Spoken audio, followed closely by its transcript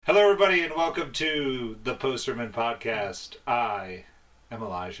Hello, everybody, and welcome to the Posterman Podcast. I am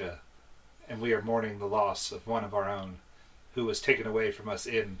Elijah, and we are mourning the loss of one of our own who was taken away from us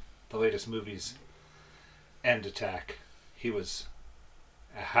in the latest movies, End Attack. He was,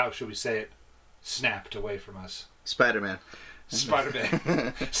 how should we say it, snapped away from us. Spider-Man.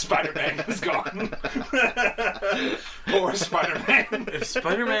 Spider-Man is gone. Poor Spider-Man. If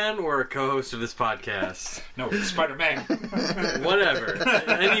Spider-Man were a co-host of this podcast... No, it's Spider-Man. Whatever.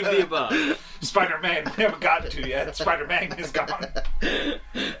 Any of the above. Spider-Man, we haven't gotten to yet. Spider-Man is gone.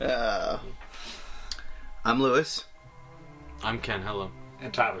 I'm Lewis. I'm Ken, hello.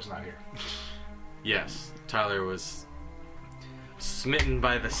 And Tyler's not here. Yes, Tyler was smitten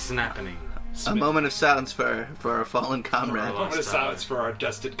by the snapping. A moment of silence for our fallen comrade. A moment of silence for our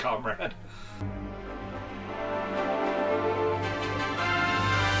dusted comrade.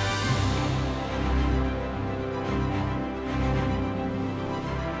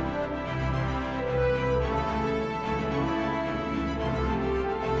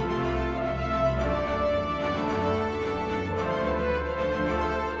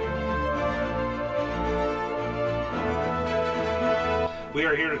 We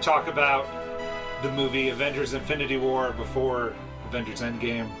are here to talk about the movie Avengers Infinity War before Avengers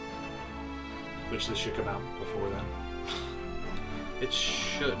Endgame, which this should come out before then. It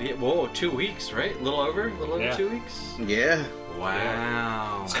should. Yeah, whoa, 2 weeks, right? A little over 2 weeks? Yeah.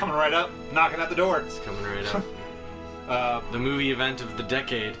 Wow. It's coming right up, knocking at the door. It's coming right up. The movie event of the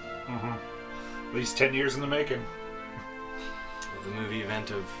decade. Mm-hmm. At least 10 years in the making. The movie event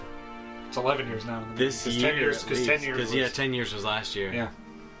of... It's 11 years now. This year, 10 years, because 10 years Because, yeah, 10 years was last year. Yeah.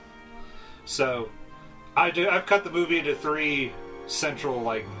 So, I've cut the movie into three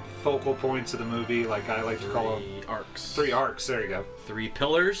central, focal points of the movie, I like to call them. Arcs. 3 arcs, there you go. 3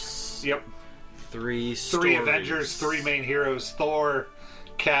 pillars. Yep. 3 stories. 3 Avengers, 3 main heroes, Thor,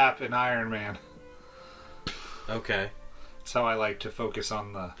 Cap, and Iron Man. Okay. That's how I like to focus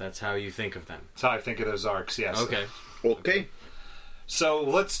on the... That's how you think of them. That's how I think of those arcs, yes. Okay. So,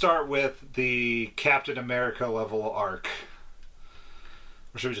 let's start with the Captain America level arc.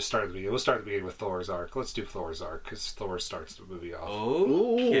 Or should we just start at the beginning? We'll start at the beginning with Thor's arc. Let's do Thor's arc, because Thor starts the movie off.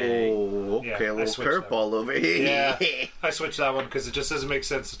 Okay. Ooh, Yeah, okay, a I little switched curveball over here. Yeah, I switched that one because it just doesn't make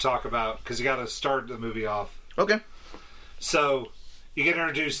sense to talk about, because you got to start the movie off. Okay. So, you get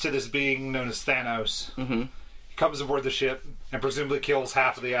introduced to this being known as Thanos. Mm-hmm. He comes aboard the ship and presumably kills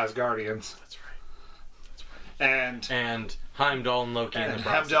half of the Asgardians. That's right. And Heimdall and Loki in the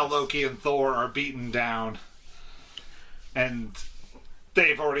process. Heimdall, Loki, and Thor are beaten down. And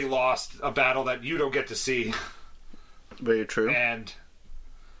they've already lost a battle that you don't get to see. Very true. And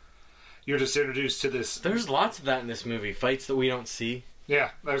you're just introduced to this... There's lots of that in this movie. Fights that we don't see.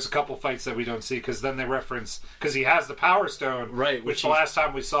 Yeah, there's a couple fights that we don't see, because then they reference... Because he has the Power Stone, right? Which the last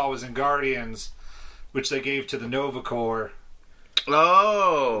time we saw was in Guardians, which they gave to the Nova Corps.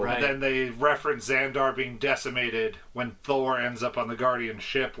 Oh! Right. And then they reference Xandar being decimated when Thor ends up on the Guardian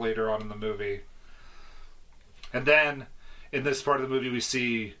ship later on in the movie. And then, in this part of the movie, we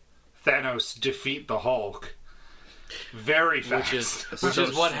see Thanos defeat the Hulk very fast. Which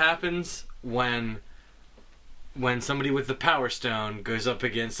is what happens when somebody with the Power Stone goes up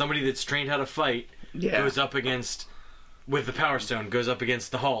against... Somebody that's trained how to fight goes up against... With the Power Stone, goes up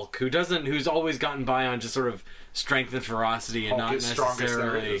against the Hulk, who's always gotten by on just sort of strength and ferocity and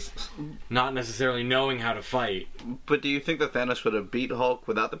not necessarily knowing how to fight. But do you think that Thanos would have beat Hulk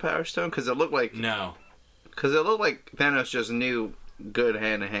without the Power Stone? Because it looked like... No. Because it looked like Thanos just knew good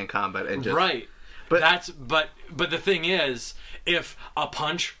hand-to-hand combat and just... Right. But the thing is, if a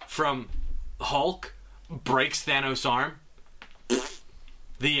punch from Hulk breaks Thanos' arm,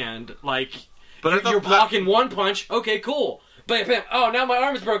 the end. But you're blocking one punch. Okay, cool. Bam, bam. Oh, now my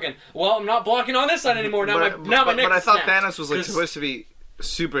arm is broken. Well, I'm not blocking on this side anymore. Now my neck. But I thought snapped. Thanos was supposed to be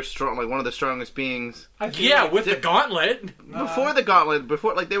super strong, one of the strongest beings. With the gauntlet. Before the gauntlet,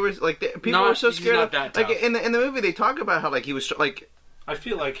 people were so scared. Not that tough. In the movie, they talk about how he was I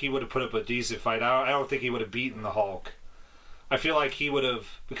feel like he would have put up a decent fight. I don't think he would have beaten the Hulk. I feel like he would have,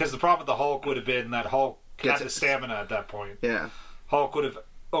 because the problem with the Hulk would have been that Hulk had the stamina at that point. Yeah. Hulk would have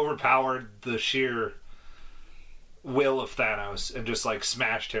overpowered the sheer will of Thanos and just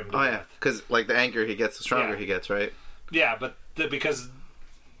smashed him to death. Because the angrier he gets, the stronger he gets, right? Yeah, but because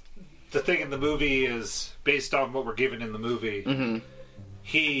the thing in the movie is based on what we're given in the movie. Mm-hmm.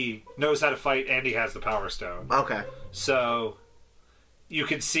 He knows how to fight and he has the Power Stone. Okay. So you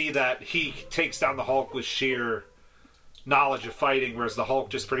can see that he takes down the Hulk with sheer knowledge of fighting, whereas the Hulk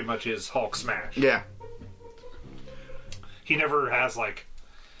just pretty much is Hulk smash. Yeah. He never has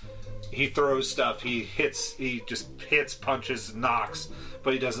he throws stuff, he just hits, punches, knocks,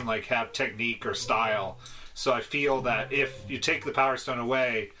 but he doesn't like have technique or style. So I feel that if you take the Power Stone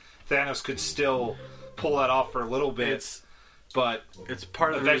away, Thanos could still pull that off for a little bit, but it's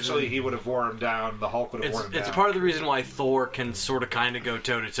part of eventually he would have wore him down. The Hulk would have worn him down. It's part of the reason why Thor can sort of kind of go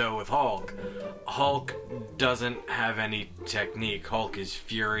toe to toe with Hulk. Hulk doesn't have any technique. Hulk is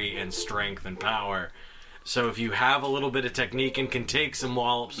fury and strength and power. So if you have a little bit of technique and can take some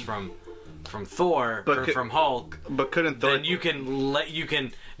wallops from Thor or from Hulk, but couldn't Thor? Then you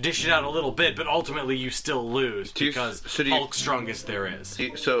can dish it out a little bit, but ultimately you still lose because Hulk's strongest there is.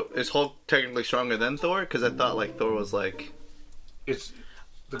 So is Hulk technically stronger than Thor? Because I thought like Thor was like. It's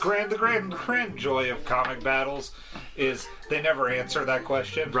the grand joy of comic battles is they never answer that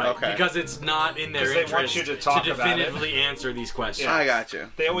question, right? Okay. Because it's not in their interest they want you to talk definitively answer these questions. Yeah. I got you.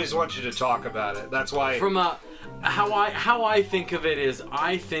 They always want you to talk about it. That's why. From how I think of it is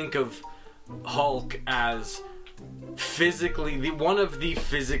I think of Hulk as physically one of the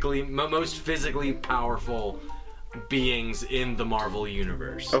most physically powerful beings in the Marvel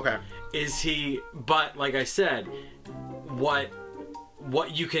universe. Okay. Is he? But like I said, what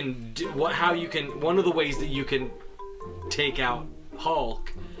you can do, one of the ways that you can take out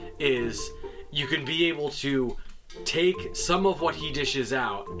Hulk is you can be able to take some of what he dishes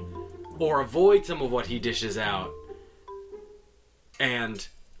out or avoid some of what he dishes out and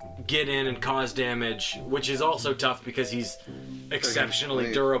get in and cause damage, which is also tough because he's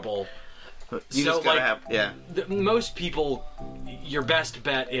exceptionally durable. You just gotta have, most people, your best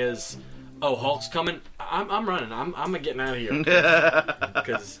bet is, oh, Hulk's coming. I'm running. I'm getting out of here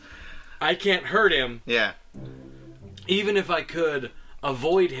because I can't hurt him. Yeah. Even if I could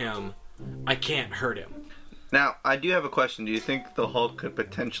avoid him, I can't hurt him. Now, I do have a question. Do you think the Hulk could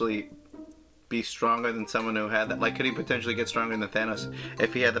potentially be stronger than someone who had that? Like, could he potentially get stronger than Thanos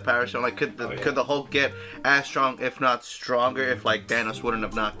if he had the Power Stone? Like, could the Hulk get as strong, if not stronger, if like Thanos wouldn't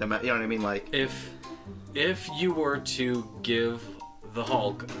have knocked him out? You know what I mean? Like, if you were to give the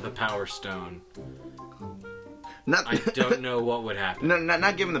Hulk the Power Stone, I don't know what would happen. No,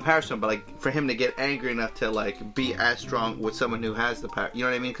 not giving the Power Stone, but like for him to get angry enough to like be as strong with someone who has the power. You know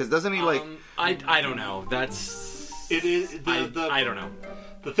what I mean? Because doesn't he like? I don't know. It is. I don't know.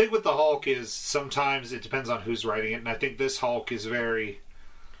 The thing with the Hulk is sometimes it depends on who's writing it, and I think this Hulk is very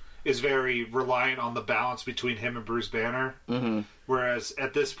reliant on the balance between him and Bruce Banner. Mm-hmm. Whereas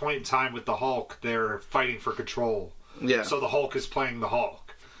at this point in time with the Hulk, they're fighting for control. Yeah. So the Hulk is playing the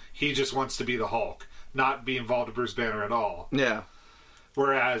Hulk. He just wants to be the Hulk, not be involved with Bruce Banner at all. Yeah.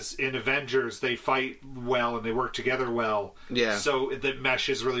 Whereas in Avengers, they fight well and they work together well. Yeah. So it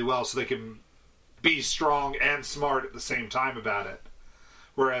meshes really well, so they can be strong and smart at the same time about it.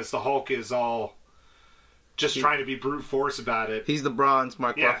 Whereas the Hulk is all just trying to be brute force about it. He's the bronze.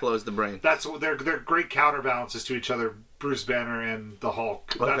 Mark Ruffalo's the brain. That's they're great counterbalances to each other, Bruce Banner and the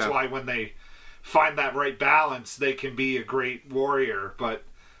Hulk. Okay. That's why when they find that right balance, they can be a great warrior. But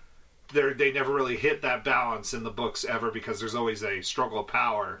they never really hit that balance in the books ever because there's always a struggle of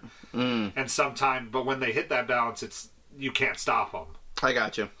power. But when they hit that balance, you can't stop them. I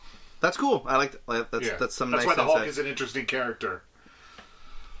got you. That's cool. I like that. That's some. That's nice why the Hulk insight. is an interesting character.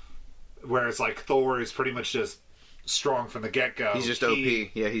 Whereas like Thor is pretty much just strong from the get go. He's just OP.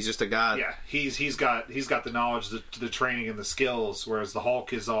 Yeah, he's just a god. Yeah, he's got the knowledge, the training, and the skills. Whereas the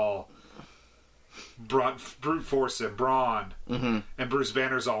Hulk is all brute force and brawn, and Bruce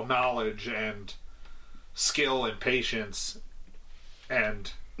Banner's all knowledge and skill and patience.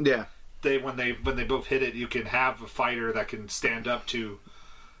 And when they both hit it, you can have a fighter that can stand up to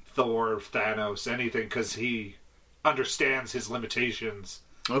Thor, Thanos, anything, because he understands his limitations.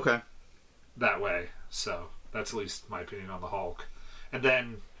 Okay. That way. So that's at least my opinion on the Hulk. And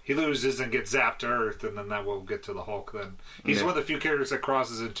then he loses and gets zapped to Earth, and then that will get to the Hulk. Then he's one of the few characters that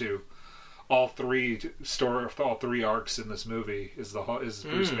crosses into all three arcs in this movie. Is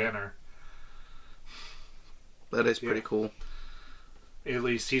Bruce Banner? That is pretty cool. At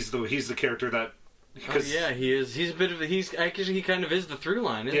least he's the character that. He is. He's a bit of. He kind of is the through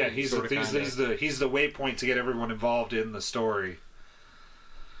line. Isn't he? He's the waypoint to get everyone involved in the story.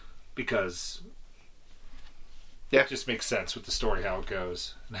 Because it just makes sense with the story how it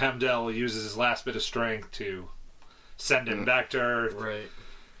goes. And Heimdall uses his last bit of strength to send him back to Earth. Right.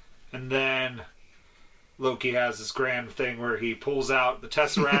 And then Loki has this grand thing where he pulls out the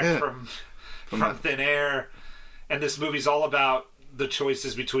Tesseract from thin air. And this movie's all about the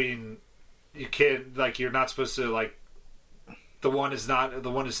choices between you're not supposed to the one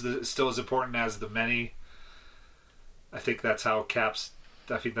is still as important as the many. I think that's how Cap's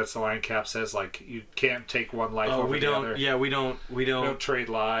I think that's the line Cap says, like, you can't take one life over the other. Yeah, we don't trade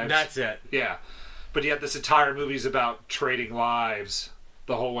lives. That's it. Yeah. But yet this entire movie's about trading lives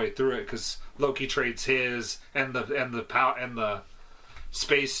the whole way through it, because Loki trades his and the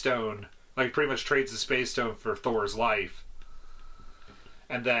Space Stone, like pretty much trades the Space Stone for Thor's life.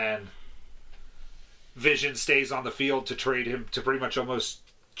 And then Vision stays on the field to pretty much almost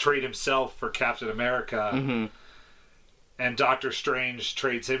trade himself for Captain America. Mm-hmm. And Doctor Strange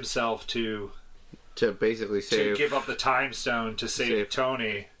trades himself to basically save, to give up the Time Stone to save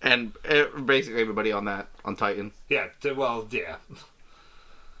Tony and basically everybody on Titan. Yeah.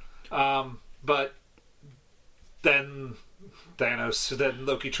 But then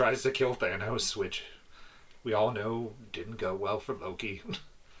Loki tries to kill Thanos, which we all know didn't go well for Loki.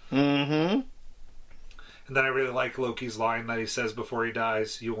 Mm-hmm. And then I really like Loki's line that he says before he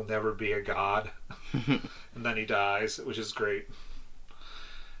dies, "You will never be a god." And then he dies, which is great.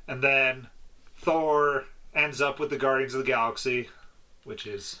 And then Thor ends up with the Guardians of the Galaxy, which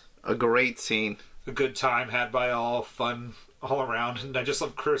is a great scene. A good time had by all, fun all around. And I just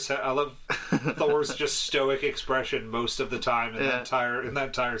love I love Thor's just stoic expression most of the time in that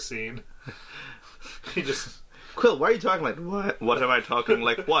entire scene. He just... Quill, why are you talking like what? What am I talking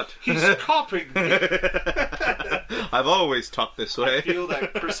like what? He's copying me. I've always talked this way. I feel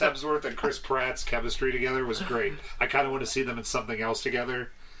that Chris Hemsworth and Chris Pratt's chemistry together was great. I kind of want to see them in something else together.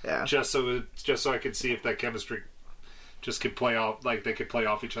 Yeah. Just so I can see if that chemistry just can play off, like they could play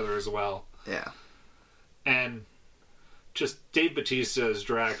off each other as well. Yeah. And just Dave Bautista as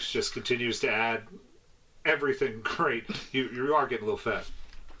Drax just continues to add everything great. You are getting a little fat.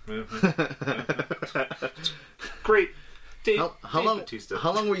 Great. Dave Bautista.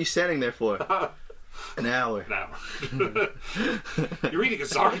 How long were you standing there for? An hour. An hour. You're eating a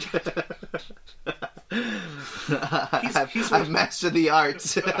Zard? I've mastered the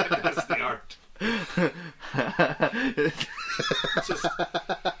arts. I've mastered the art.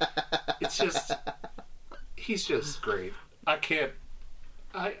 He's just great. I can't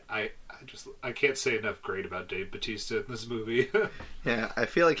say enough great about Dave Bautista in this movie. Yeah, I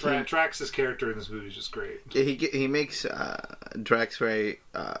feel like Drax's character in this movie is just great. He makes Drax very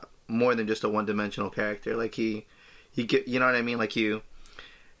more than just a one-dimensional character. Like he get, you know what I mean? Like it's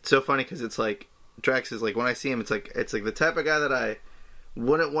so funny because it's like Drax is like, when I see him, it's like the type of guy that I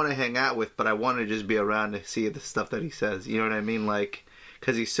wouldn't want to hang out with, but I want to just be around to see the stuff that he says. You know what I mean? Like,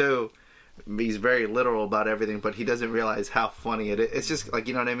 because he's very literal about everything, but he doesn't realize how funny it is. It's just like,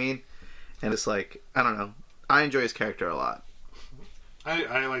 you know what I mean? And it's like, I don't know. I enjoy his character a lot.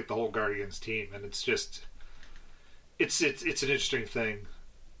 I like the whole Guardians team, and it's just it's an interesting thing.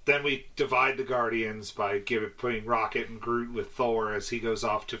 Then we divide the Guardians by putting Rocket and Groot with Thor as he goes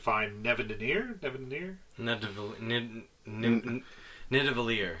off to find Nidavellir.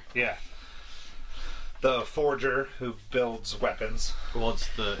 Yeah. The forger who builds weapons. Well, it's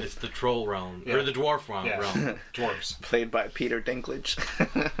the troll realm, or the dwarf realm. Yeah. Dwarves. Played by Peter Dinklage.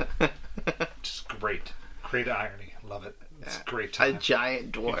 Just great irony. Love it. It's a great time. A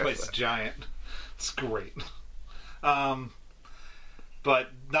giant dwarf. He plays a giant. It's great. But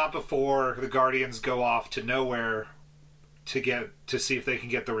not before the Guardians go off to nowhere to see if they can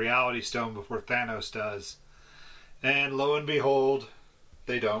get the Reality Stone before Thanos does. And lo and behold,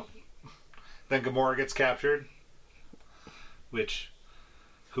 they don't. Then Gamora gets captured.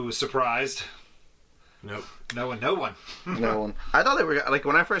 Who was surprised? Nope. No one. No one. I thought they were, like,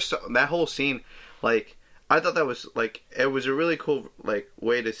 when I first saw that whole scene, like, I thought that was, like, it was a really cool, like,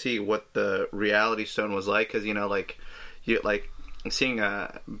 way to see what the Reality Stone was like, because, you know, like, seeing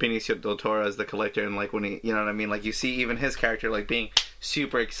Benicio del Toro as the Collector, and, like, when he, you know what I mean, like, you see even his character, like, being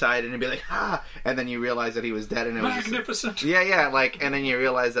super excited and be like, ah, and then you realize that he was dead, and it was magnificent. Just, yeah, like, and then you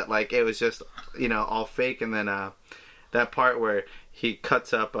realize that, like, it was just, you know, all fake, and then that part where he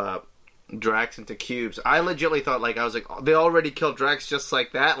cuts up Drax into cubes, I legitimately thought, like, I was like, oh, they already killed Drax just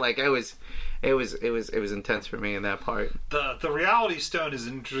like that. Like, it was intense for me in that part. The Reality Stone is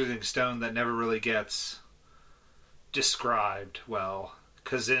an interesting stone that never really gets described well,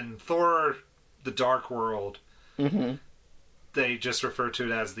 because in Thor: The Dark World, they just refer to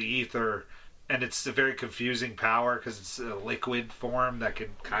it as the ether, and it's a very confusing power because it's a liquid form that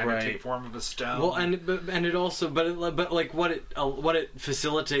can kind of take form of a stone. Well, and it also, but like what it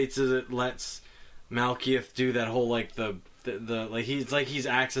facilitates is it lets Malekith do that whole, like, the like he's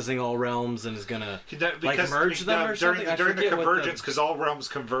accessing all realms and is gonna merge them or something during the convergence, because all realms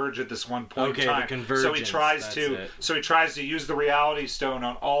converge at this one point in time. The convergence. So he tries to use the Reality Stone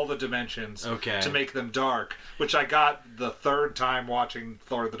on all the dimensions to make them dark, which I got the third time watching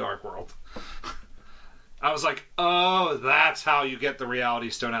Thor: The Dark World. I was like, oh, that's how you get the reality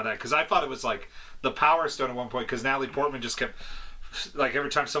stone out of that. Because I thought it was like the Power Stone at one point, because Natalie Portman just kept, like, every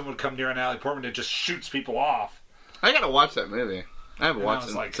time someone would come near Natalie Portman, it just shoots people off. I gotta watch that movie. I haven't watched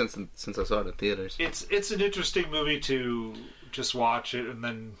it like, since I saw it in theaters. It's an interesting movie to just watch it and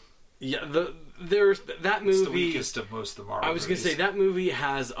then... Yeah, there's that movie. It's the weakest of most of the Marvel I was going to say, that movie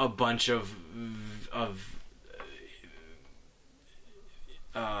has a bunch of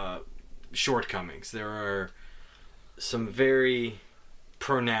shortcomings. There are some very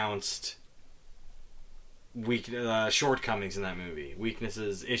pronounced shortcomings in that movie.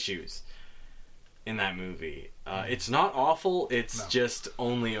 Weaknesses, issues in that movie. It's not awful. It's just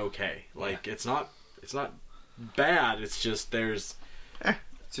only okay. Like, it's not bad. It's just it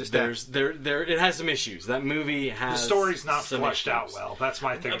has some issues. That movie has the story's not fleshed issues. out well. That's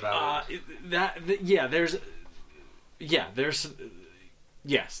my thing about it.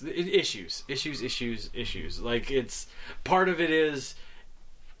 Issues. Like, it's part of it is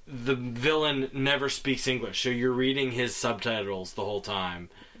the villain never speaks English, so you're reading his subtitles the whole time,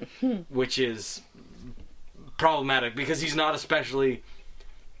 which is problematic because he's not especially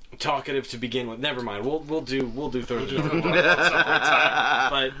talkative to begin with. Never mind. We'll do Thor.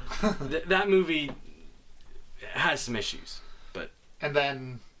 But that movie has some issues. And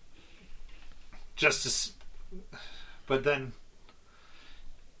then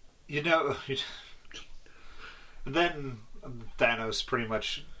then Thanos pretty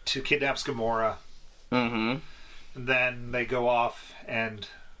much kidnaps Gamora. Mm-hmm. And then they go off and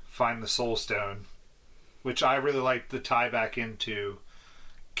find the Soul Stone, which I really liked the tie back into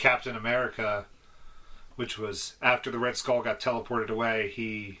Captain America, which was after the Red Skull got teleported away,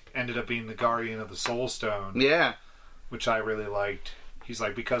 he ended up being the guardian of the Soul Stone. Yeah. Which I really liked. He's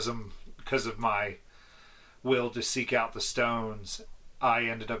like, because of my will to seek out the stones, I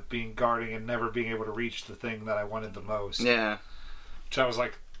ended up being guarding and never being able to reach the thing that I wanted the most. Yeah. Which I was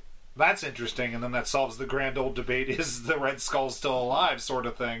like, that's interesting, and then that solves the grand old debate, is the Red Skull still alive, sort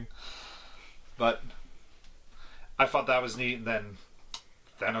of thing. But I thought that was neat, and then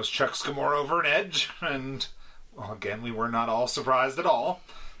Thanos chucks Gamora over an edge, and well, again, we were not all surprised at all.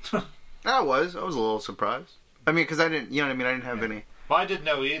 I was a little surprised. I mean, because I didn't, you know what I mean? I didn't have any... Well, I didn't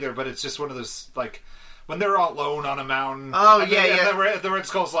know either, but it's just one of those, like, when they're all alone on a mountain. Oh, and yeah. The Red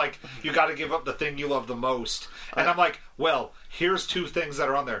Skull's like, you got to give up the thing you love the most. And I'm like, well, here's two things that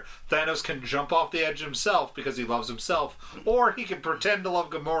are on there. Thanos can jump off the edge himself because he loves himself, or he can pretend to love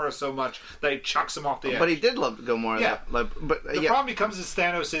Gamora so much that he chucks him off the edge. But he did love Gamora. Yeah. The problem becomes is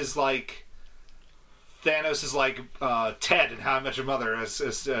Thanos is like Ted in How I Met Your Mother, as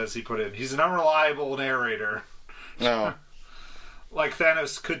he put it. He's an unreliable narrator. No. Like,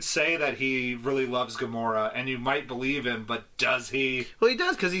 Thanos could say that he really loves Gamora, and you might believe him, but does he? Well, he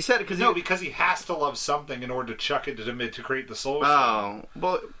does, because he said it. Because he has to love something in order to chuck it to create the Soul Stone. Oh,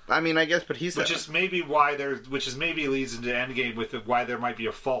 well, I mean, I guess, but he said... Which is maybe leads into Endgame with why there might be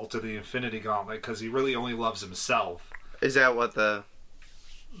a fault to the Infinity Gauntlet, because he really only loves himself. Is that what the...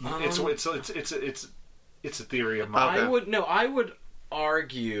 It's a theory of mine. Okay. I would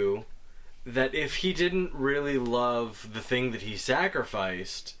argue that if he didn't really love the thing that he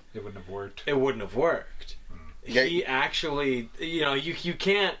sacrificed, it wouldn't have worked. He actually, you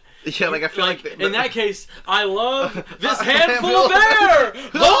can't. Yeah, like I feel like in that case, I love this handful of air.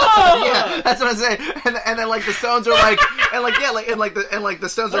 Oh! Yeah, that's what I'm saying. And then like the stones are like, the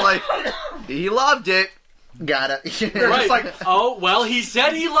stones are like, he loved it. Got it. Right. Like, oh well, he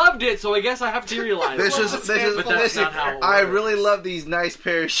said he loved it, so I guess I have to realize. But that's not how it works. I really love these nice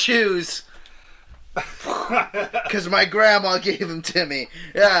pair of shoes. Because my grandma gave them to me.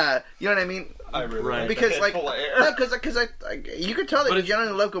 Yeah, you know what I mean. I really right. Because like, because you could tell that he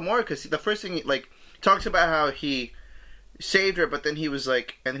genuinely loved Gamora. Because the first thing he talks about how he saved her, but then he was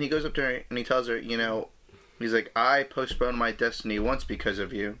like, and then he goes up to her and he tells her, he's like, I postponed my destiny once because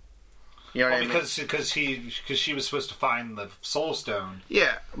of you. You know what I mean? Because she was supposed to find the Soul Stone.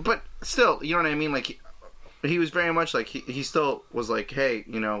 Yeah, but still, you know what I mean. Like he was very much like he still was like, hey,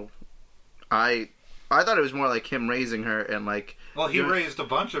 I thought it was more like him raising her and like... Well, he raised a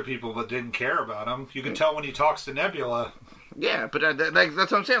bunch of people but didn't care about him. You can tell when he talks to Nebula. Yeah, but that's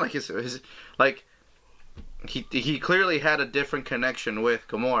what I'm saying. Like, his he clearly had a different connection with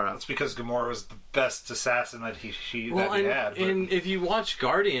Gamora. It's because Gamora was the best assassin that he had. And if you watch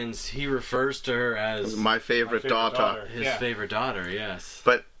Guardians, he refers to her as... My favorite daughter. His favorite daughter, yes.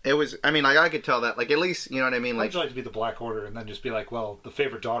 But... It was, I mean, like, I could tell that, like, at least, you know what I mean? Like, I'd like to be the Black Order and then just be like, well, the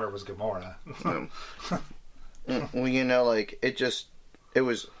favorite daughter was Gamora. Well, like, it just, It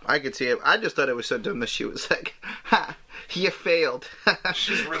was. I could see it. I just thought it was so dumb that she was like, "Ha, you failed."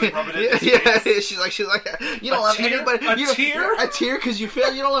 She's really rubbing it in his face. She's like, you don't love anybody. A tear? A tear because you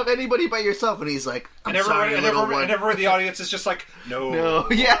failed. You don't love anybody but yourself. And he's like, "I'm sorry, little one." And everyone in the audience is just like, no.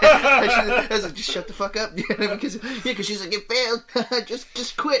 Yeah. I was like, just shut the fuck up. Because she's like, you failed.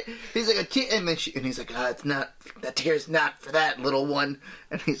 just quit. He's like, a tear, and he's like, it's not. That tear's not for that little one.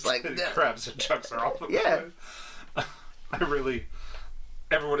 And he's like, He grabs and chucks her off. Yeah.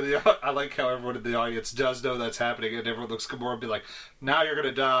 I like how everyone in the audience does know that's happening, and everyone looks at Gamora and be like, "Now you're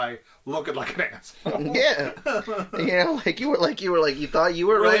gonna die, looking like an asshole." Yeah, you thought you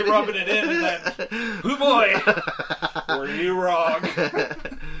were really right, rubbing it in, and then, "Oh boy, were you wrong?"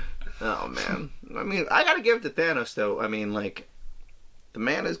 Oh man, I mean, I gotta give it to Thanos though. I mean, like, the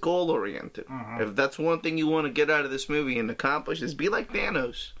man is goal oriented. Mm-hmm. If that's one thing you want to get out of this movie and accomplish, is be like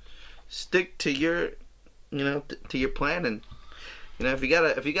Thanos. Stick to your, to your plan and. If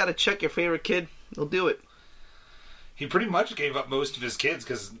you gotta check your favorite kid, he'll do it. He pretty much gave up most of his kids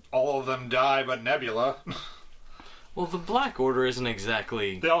because all of them die, but Nebula. Well, the Black Order isn't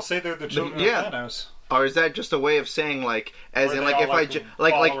exactly. They all say they're the children of Thanos. Or is that just a way of saying like, as in like if I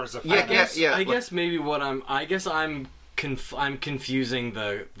I guess maybe what I'm confusing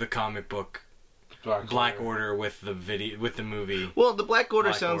the comic book. Black Order with the movie. Well, the Black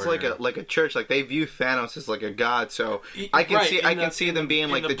Order sounds like a church. Like they view Thanos as like a god. So I can see them being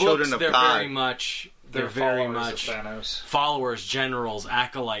like the children of they're God. They're very much Thanos. Followers, generals,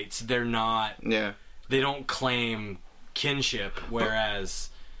 acolytes. They're not. Yeah. They don't claim kinship,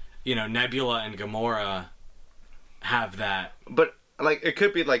 whereas Nebula and Gamora have that. But. Like it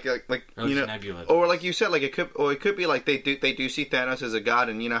could be like Nebula or like you said, like it could be like they do see Thanos as a god,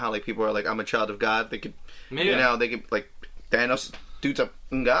 and you know how like people are like, I'm a child of God. They could, they could like Thanos, dude's a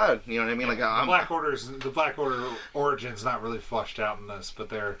god. You know what I mean? Like the Black Order origin's not really fleshed out in this, but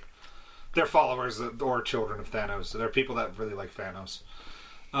they're followers or children of Thanos. So they're people that really like Thanos.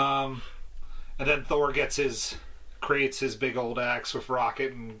 And then Thor creates his big old axe with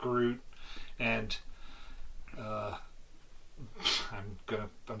Rocket and Groot, and.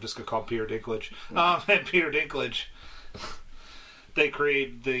 I'm just gonna call him Peter Dinklage. And Peter Dinklage, they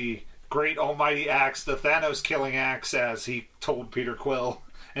create the great almighty axe, the Thanos killing axe, as he told Peter Quill.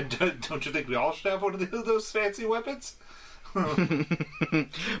 And don't you think we all should have one of those fancy weapons?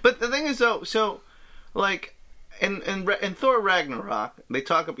 But the thing is, so like in Thor Ragnarok, they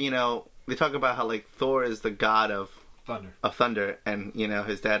talk about how like Thor is the god of thunder, and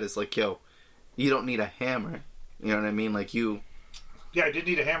his dad is like, yo, you don't need a hammer. You know what I mean? Like you. Yeah, I did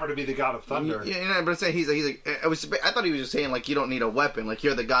need a hammer to be the god of thunder. Yeah, but I'm saying he's like I thought he was just saying like you don't need a weapon. Like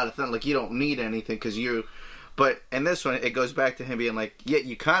you're the god of thunder. Like you don't need anything because you. But in this one, it goes back to him being like, yeah,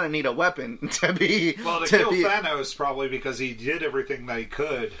 you kind of need a weapon to be. Well, to kill Thanos probably because he did everything that he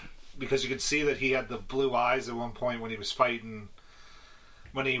could. Because you could see that he had the blue eyes at one point when he was fighting.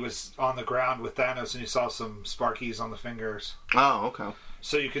 When he was on the ground with Thanos, and you saw some sparkies on the fingers. Oh, okay.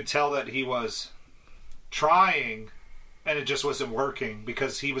 So you could tell that he was trying, and it just wasn't working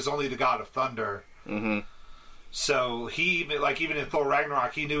because he was only the god of thunder. Mm-hmm. So he, like, even in Thor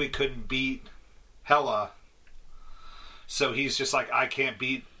Ragnarok, he knew he couldn't beat Hela. So he's just like, I can't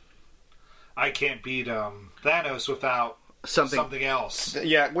beat Thanos without something else.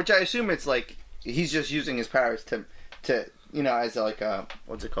 Yeah, which I assume it's like he's just using his powers to as like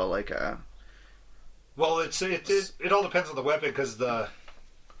what's it called, like Well, it all depends on the weapon because the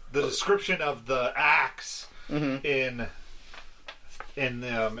description of the axe in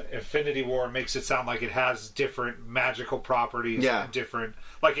Infinity War makes it sound like it has different magical properties. Yeah. Different,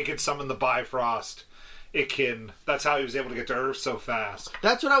 like it can summon the Bifrost. That's how he was able to get to Earth so fast.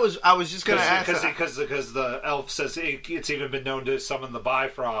 That's what I was just going to ask. Because the elf says it's even been known to summon the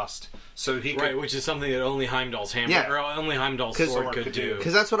Bifrost. So he could, which is something that only Heimdall's hammer or only Heimdall's sword could do.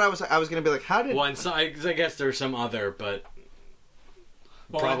 Because that's what I was going to be like. How did? Well, I guess there's some other, but.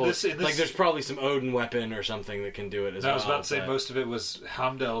 Well, probably, there's probably some Odin weapon or something that can do it as well. I was about to say most of it was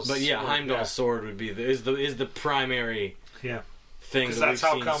Heimdall's. But yeah, Heimdall's sword would be is the primary thing that we've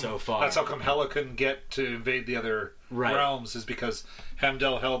seen so far. That's how come Hela couldn't get to invade the other realms, is because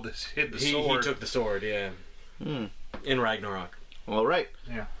Heimdall hid the sword. He took the sword, in Ragnarok. All right.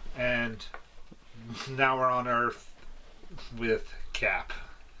 Yeah, and now we're on Earth with Cap,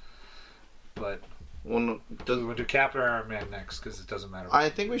 but. Do we want to do Cap or Iron Man next? Because it doesn't matter. I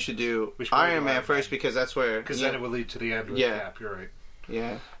think we should do Iron Man first because that's where. Because then it would lead to the end with Cap. You're right.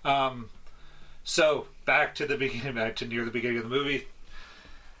 Yeah. So back to the beginning, near the beginning of the movie.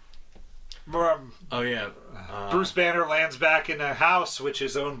 Bruce Banner lands back in a house which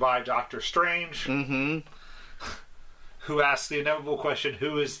is owned by Doctor Strange. Mm-hmm. who asks the inevitable question,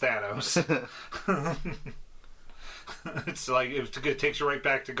 who is Thanos? It's like, it takes you right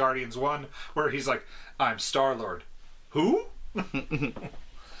back to Guardians 1, where he's like, I'm Star-Lord. Who?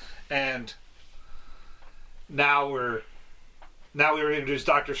 And now we're introduced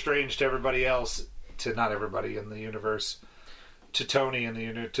Doctor Strange to everybody else, to not everybody in the universe, to Tony in the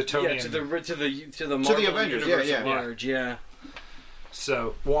universe, to Tony, to the Marvel Avengers, universe yeah. at large, yeah.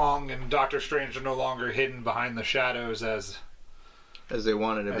 So Wong and Doctor Strange are no longer hidden behind the shadows as they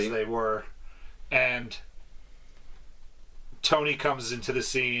wanted to be. As they were. And Tony comes into the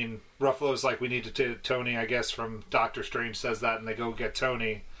scene. Ruffalo's like, we need to take Tony, I guess, from Doctor Strange says that, and they go get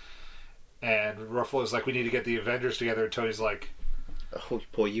Tony. And Ruffalo's like, we need to get the Avengers together. And Tony's like, oh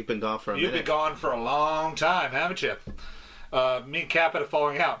boy, you've been gone for a minute. You've been gone for a long time, haven't you? Me and Cap had a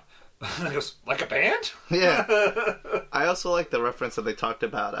falling out. And he goes, like a band? Yeah. I also like the reference that they talked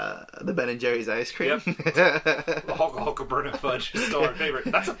about the Ben and Jerry's ice cream. Yep. The Hulk Burning Fudge is still our favorite.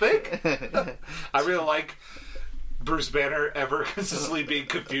 That's a thing. I really like Bruce Banner ever consistently being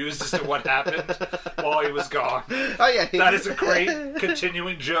confused as to what happened while he was gone. Oh yeah, that is a great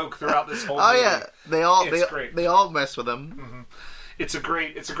continuing joke throughout this whole movie. Yeah, they all mess with him. Mm-hmm. It's a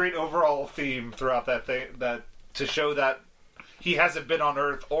great overall theme throughout that thing, that to show that he hasn't been on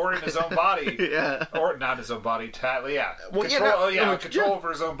Earth or in his own body, yeah, or not his own body. Well, control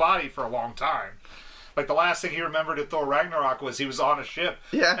over his own body for a long time. Like, the last thing he remembered at Thor Ragnarok was he was on a ship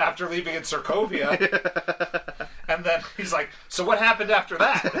after leaving in Sokovia. Yeah. And then he's like, so what happened after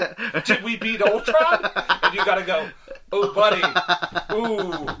that? Did we beat Ultron? And you gotta go, oh, buddy.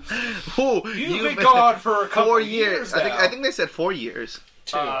 Ooh. You've been gone for a couple 4 years now. I think they said 4 years.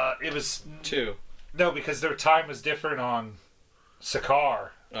 2. It was 2. No, because their time was different on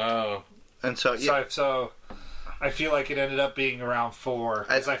Sakaar. Oh. And so, yeah. So I feel like it ended up being around 4.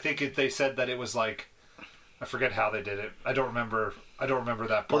 Because I think they said that it was like, I forget how they did it. I don't remember that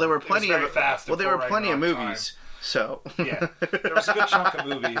part. Well, there were plenty of movies. Time. So yeah, there was a good chunk of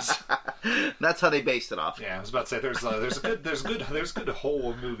movies. That's how they based it off. Yeah, I was about to say there's good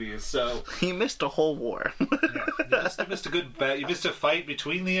whole movies. So he missed a whole war. Yeah, you missed a good bet. You missed a fight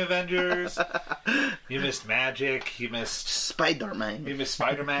between the Avengers. You missed magic. You missed Spider-Man. You missed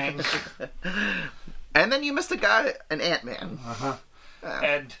Spider-Man. And then you missed an Ant-Man.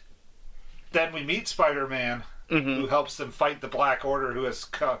 And then we meet Spider-Man, who helps them fight the Black Order, who has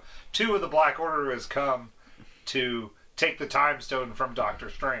come. 2 of the Black Order who has come to take the Time Stone from Doctor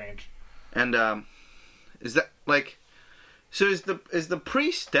Strange. And is that like? So is the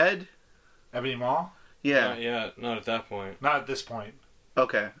priest dead? Ebony Maw? Yeah. Not at that point. Not at this point.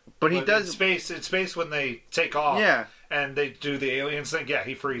 Okay, but he does in space when they take off. Yeah, and they do the aliens thing. Yeah,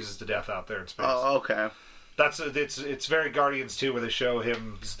 he freezes to death out there in space. Oh, okay. It's very Guardians 2 where they show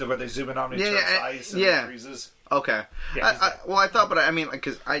him, where they zoom in on him, he turns ice and he freezes. Okay. Yeah, I thought, but I mean,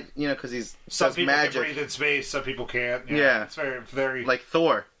 because he's some people magic. can breathe in space, some people can't. Yeah. It's very like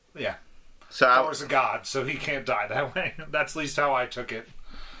Thor. Yeah. So Thor's a god, so he can't die that way. That's at least how I took it.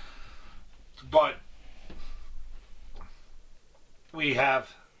 But we have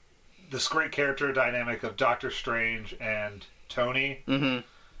this great character dynamic of Doctor Strange and Tony,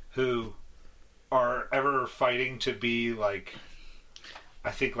 who are ever fighting to be like,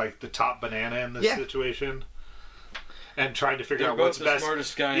 I think, like the top banana in this situation, and trying to figure out what's best. They're both the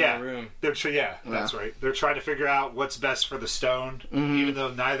smartest guy in the room. That's right. They're trying to figure out what's best for the stone, even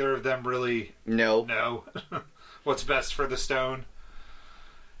though neither of them really know what's best for the stone,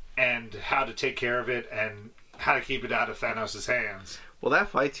 and how to take care of it, and how to keep it out of Thanos' hands. Well, that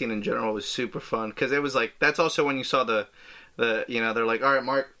fight scene in general was super fun, because it was like, that's also when you saw the they're like, all right,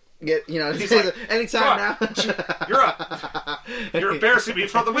 Mark, he's like, anytime now. You're up. You're embarrassing me in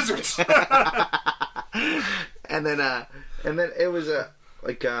front of the Wizards. and then it was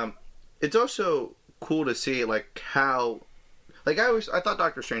it's also cool to see like how, like I thought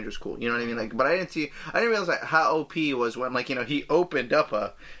Doctor Strange was cool, you know what I mean? Like, but I didn't realize like how OP was when he opened up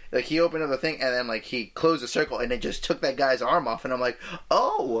the thing and then like he closed the circle and it just took that guy's arm off, and I'm like,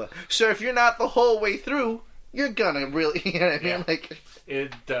 oh, so if you're not the whole way through, you're gonna really, you know what I mean? Yeah. Like,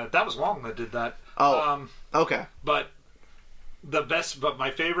 that was Wong that did that. Oh, okay. But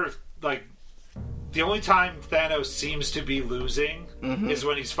my favorite, like, the only time Thanos seems to be losing is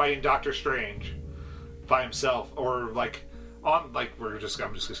when he's fighting Doctor Strange by himself, or like I'm just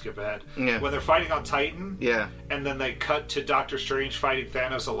gonna skip ahead. Yeah. When they're fighting on Titan. Yeah. And then they cut to Doctor Strange fighting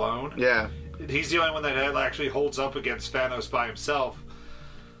Thanos alone. Yeah. He's the only one that actually holds up against Thanos by himself.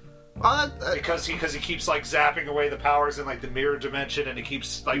 Because he keeps like zapping away the powers in like the mirror dimension, and he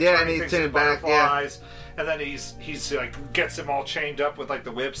keeps like turning things into butterflies, and then he's like gets them all chained up with like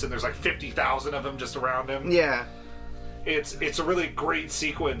the whips, and there's like 50,000 of them just around him. Yeah, it's a really great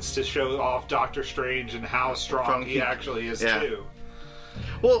sequence to show off Doctor Strange and how strong he actually is too.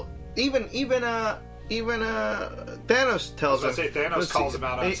 Well, even Thanos tells him. Thanos calls him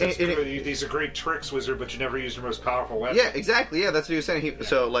out on says, these are great tricks, wizard, but you never used your most powerful weapon. Yeah, exactly. Yeah, that's what he was saying.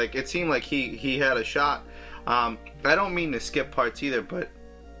 So, like, it seemed like he had a shot. I don't mean to skip parts either, but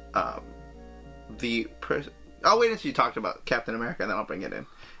I'll wait until you talked about Captain America, and then I'll bring it in.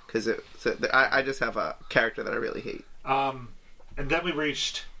 Because I just have a character that I really hate. And then we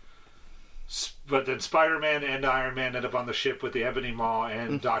reached... But then Spider-Man and Iron Man ended up on the ship with the Ebony Maw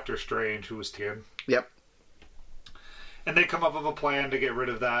and Doctor Strange, who was Tien. Yep. And they come up with a plan to get rid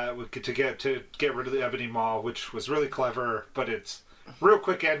of that, to get rid of the Ebony Maw, which was really clever, but it's real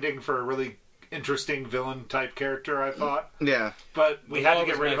quick ending for a really interesting villain type character, I thought. Yeah. But we had to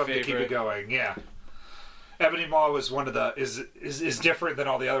get rid of him to keep it going. Yeah. Ebony Maw was one of the is different than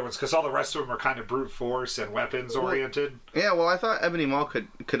all the other ones because all the rest of them are kind of brute force and weapons oriented. Yeah, well, I thought Ebony Maw could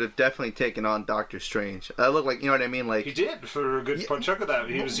have definitely taken on Doctor Strange. I look like, you know what I mean, like he did for a good chunk of that.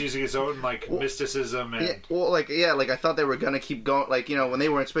 He was using his own mysticism and I thought they were gonna keep going. Like, you know, when they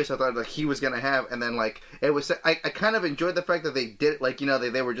were in space, I thought like he was gonna have, and then like it was. I kind of enjoyed the fact that they did, like, you know,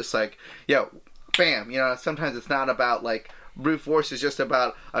 they were just like, yo, bam. You know, sometimes it's not about like. Brute force is just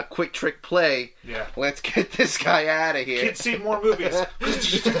about a quick trick play. Yeah. Let's get this guy out of here. Kids see more movies.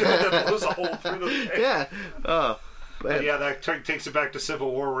 That blows a hole through the thing. Yeah. Oh. But yeah, that takes it back to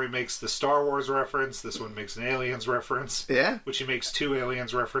Civil War where he makes the Star Wars reference. This one makes an Aliens reference. Yeah. Which he makes 2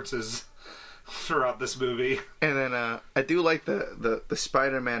 Aliens references throughout this movie. And then I do like the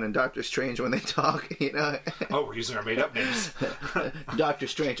Spider-Man and Doctor Strange when they talk, you know. Oh, we're using our made-up names. Doctor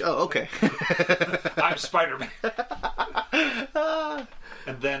Strange. Oh, okay. I'm Spider-Man.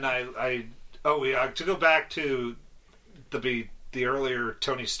 And then to go back to the earlier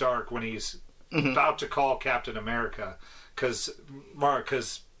Tony Stark when he's about to call Captain America because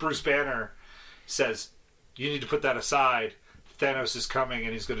Bruce Banner says you need to put that aside. Thanos is coming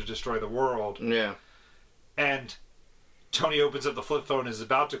and he's going to destroy the world. Yeah. And Tony opens up the flip phone and is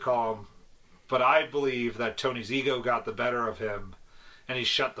about to call him, but I believe that Tony's ego got the better of him and he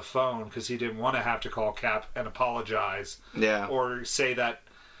shut the phone because he didn't want to have to call Cap and apologize. Yeah. Or say that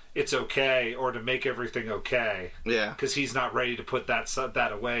it's okay or to make everything okay. Yeah. Because he's not ready to put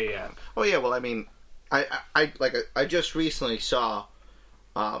that away yet. Oh yeah, well, I mean, I just recently saw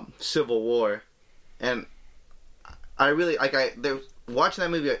Civil War, and I really watching that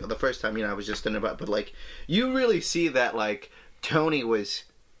movie the first time. You know, I was just thinking about, but like, you really see that like Tony was.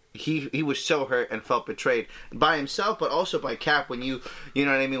 He was so hurt and felt betrayed by himself, but also by Cap. When you know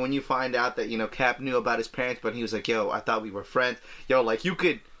what I mean. When you find out that, you know, Cap knew about his parents, but he was like, "Yo, I thought we were friends." Yo, like you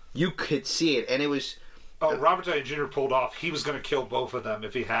could see it, and it was. Oh, Robert Downey Jr. pulled off. He was going to kill both of them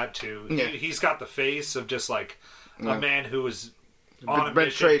if he had to. Yeah. He's got the face of just like a man who was on a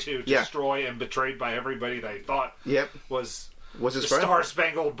mission to destroy and betrayed by everybody that he thought was his friend.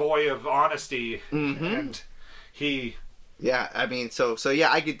 Star-Spangled Boy of honesty, and he. Yeah, I mean, so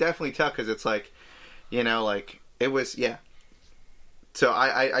yeah, I could definitely tell because it's like, you know, like it was, yeah. So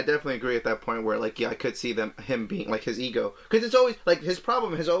I definitely agree at that point where like, yeah, I could see him being like his ego, because it's always like his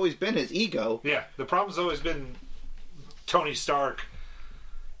problem has always been his ego. Yeah, the problem's always been Tony Stark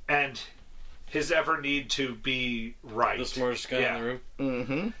and his ever need to be right, the smartest guy in the room.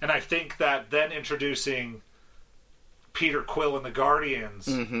 Mm-hmm. And I think that then introducing Peter Quill and the Guardians.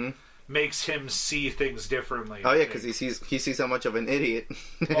 Makes him see things differently. Oh yeah, because he sees how much of an idiot.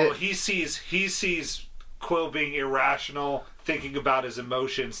 Well, he sees Quill being irrational, thinking about his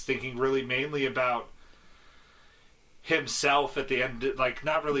emotions, thinking really mainly about himself at the end. Like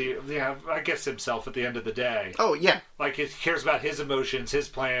not really, yeah, I guess himself at the end of the day. Oh yeah, like he cares about his emotions, his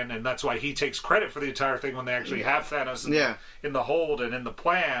plan, and that's why he takes credit for the entire thing when they actually have Thanos in the hold and in the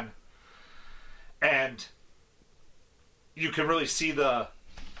plan. And you can really see the.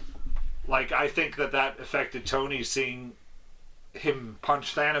 Like, I think that affected Tony seeing him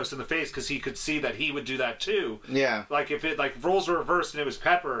punch Thanos in the face because he could see that he would do that too. Yeah. Like, if roles were reversed and it was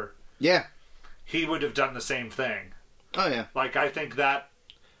Pepper, he would have done the same thing. Oh, yeah. Like, I think that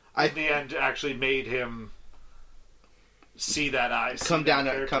in the end actually made him see that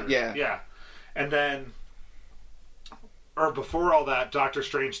Yeah. And then, or before all that, Doctor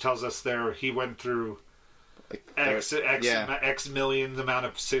Strange tells us he went through X millions amount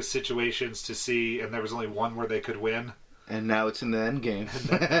of situations to see, and there was only one where they could win. And now it's in the end game.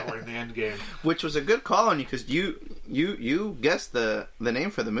 Now we're in the end game, which was a good call on you because you guessed the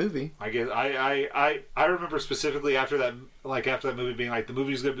name for the movie. I guess I remember specifically after that movie being like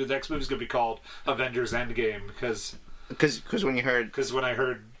the next movie's gonna be called Avengers Endgame because when I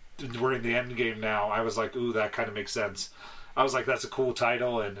heard we're in the Endgame now, I was like, ooh, that kind of makes sense. I was like, that's a cool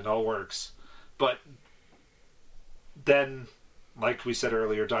title, and it all works. But then, like we said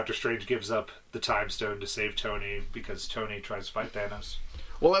earlier, Doctor Strange gives up the Time Stone to save Tony because Tony tries to fight Thanos.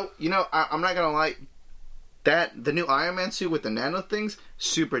 Well, you know, I'm not gonna lie. The new Iron Man suit with the nano things,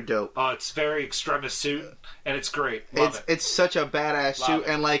 super dope. Oh, it's very extremis suit, and it's great. Love it. It's such a badass Love suit, it.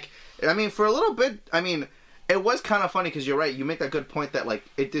 and like, I mean, for a little bit, I mean, it was kind of funny because you're right. You make that good point that like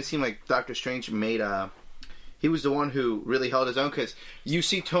it did seem like Doctor Strange made he was the one who really held his own because you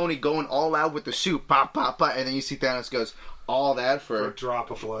see Tony going all out with the suit, pop, pop, pop, and then you see Thanos goes all that for a drop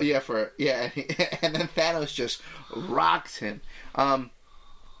of blood. Yeah, and then Thanos just rocks him.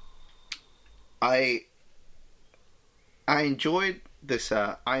 I enjoyed this.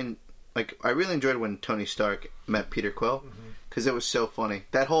 I really enjoyed when Tony Stark met Peter Quill because it was so funny.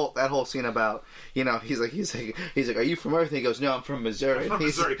 That whole scene about he's like, are you from Earth? And he goes, no, I'm from Missouri. I'm from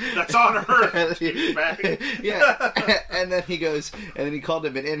Missouri. That's on Earth. Yeah, and then he goes, and then he called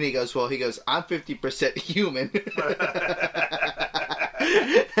him an in. And he goes, I'm 50% human,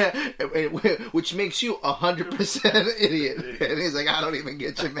 which makes you 100% idiot. And he's like, I don't even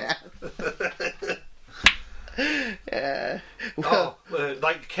get your math.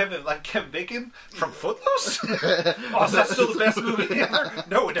 Like Kevin Bacon from Footloose? Oh, is that still the best movie ever?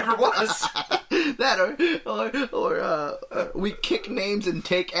 No, it never was. That or we kick names and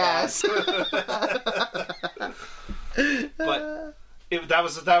take ass. But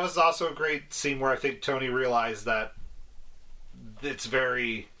that was also a great scene where I think Tony realized that it's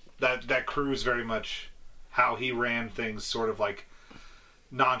very that crew's very much how he ran things, sort of like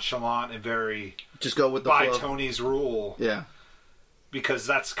nonchalant and very just go with the by flow. Tony's rule. Yeah. Because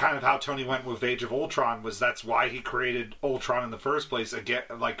that's kind of how Tony went with Age of Ultron. That's why he created Ultron in the first place. Again,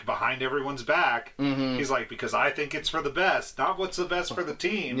 like behind everyone's back, he's like, because I think it's for the best, not what's the best for the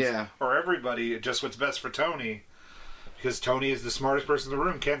teams or everybody, just what's best for Tony. Because Tony is the smartest person in the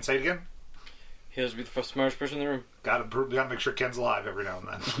room. Ken, say it again. He has to be the smartest person in the room. Gotta make sure Ken's alive every now and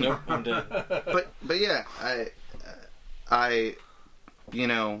then. Nope, I'm dead. But yeah, I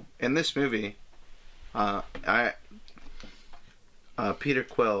in this movie, Peter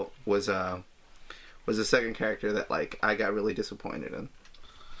Quill was the second character that like I got really disappointed in.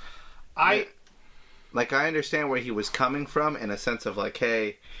 I understand where he was coming from in a sense of like,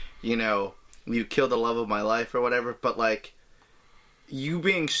 hey, you killed the love of my life or whatever, but like you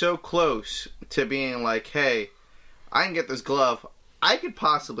being so close to being like, hey, I can get this glove. I could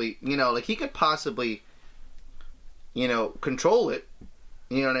possibly, he could possibly, control it.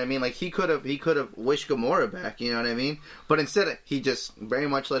 You know what I mean? Like he could have wished Gamora back. You know what I mean? But instead, he just very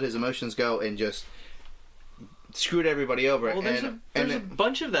much let his emotions go and just screwed everybody over. Well, there's a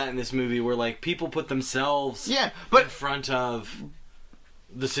bunch of that in this movie where like people put themselves in front of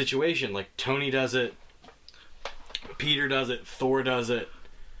the situation. Like Tony does it, Peter does it, Thor does it.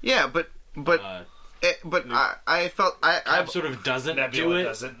 Yeah, but I felt Cap sort of doesn't Nebula do it.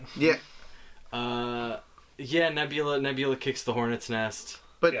 Doesn't. Yeah. Yeah, Nebula kicks the hornet's nest.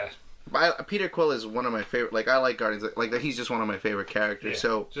 But yeah. Peter Quill is one of my favorite. Like I like Guardians. Like he's just one of my favorite characters. Yeah.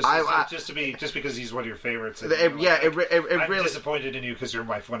 So just because he's one of your favorites. I'm really disappointed in you because you're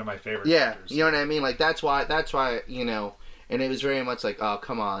one of my favorite. Yeah, characters. You know what I mean. Like that's why. And it was very much like, oh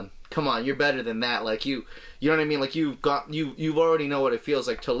come on, you're better than that. Like you know what I mean. Like you've already know what it feels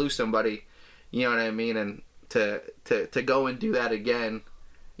like to lose somebody. You know what I mean, and to go and do that again.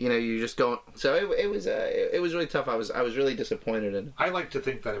 You just don't. So it was really tough. I was really disappointed in. I like to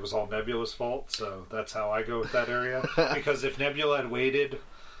think that it was all Nebula's fault, so that's how I go with that area. Because if Nebula had waited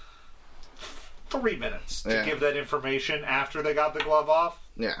 3 minutes to give that information after they got the glove off,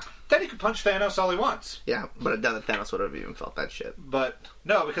 then he could punch Thanos all he wants. Yeah, but I doubt that Thanos would have even felt that shit. But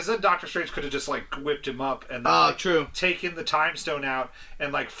no, because then Doctor Strange could have just like whipped him up and then, taken the Time Stone out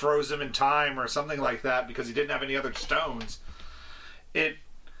and like froze him in time or something like that because he didn't have any other stones. It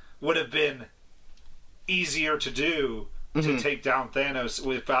would have been easier to do to take down Thanos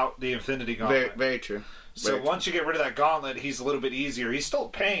without the Infinity Gauntlet. Very, very true. So once you get rid of that gauntlet, he's a little bit easier. He's still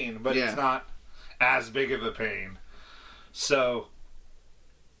pain, but it's not as big of a pain. So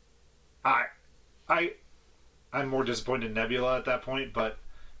I'm more disappointed in Nebula at that point, but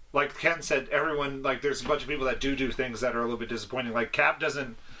like Ken said, everyone, like there's a bunch of people that do things that are a little bit disappointing. Like Cap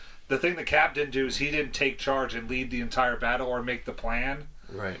doesn't, the thing that Cap didn't do is he didn't take charge and lead the entire battle or make the plan.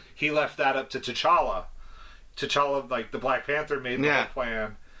 Right. He left that up to T'Challa. T'Challa, like the Black Panther, made the whole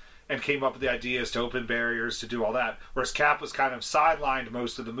plan and came up with the ideas to open barriers, to do all that. Whereas Cap was kind of sidelined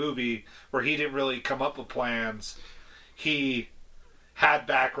most of the movie, where he didn't really come up with plans. He had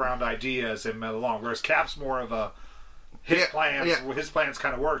background ideas and went along. Whereas Cap's more of a his plans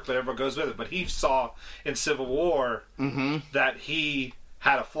kind of worked, but everyone goes with it. But he saw in Civil War that he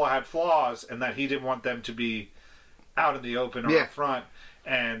had flaws, and that he didn't want them to be out in the open or up front.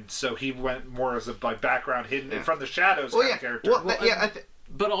 And so he went more as a background, hidden from the shadows kind of character.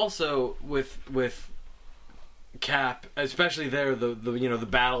 But also with Cap, especially there, the the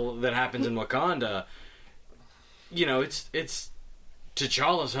battle that happens in Wakanda. It's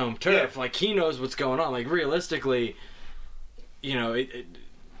T'Challa's home turf. Like, he knows what's going on. Like, realistically,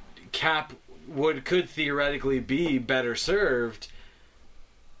 Cap could theoretically be better served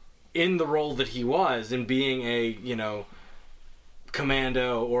in the role that he was, in being a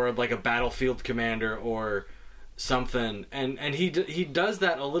commando or like a battlefield commander or something, and he does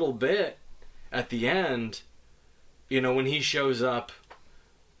that a little bit at the end, when he shows up,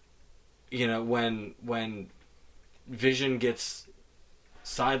 when Vision gets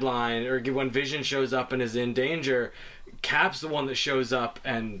sidelined, or when Vision shows up and is in danger, Cap's the one that shows up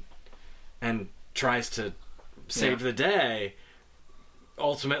and tries to save the day.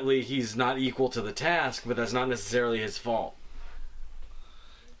 Ultimately, he's not equal to the task, but that's not necessarily his fault.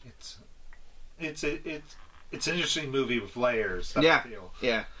 It's an interesting movie with layers. I feel.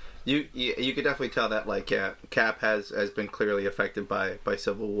 Yeah. You could definitely tell that Cap has been clearly affected by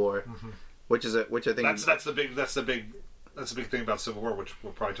Civil War, which I think that's the big thing about Civil War, which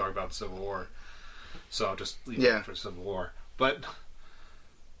we'll probably talk about Civil War. So I'll just leave it for Civil War. But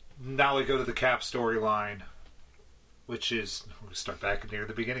now we go to the Cap storyline, which is, we start back near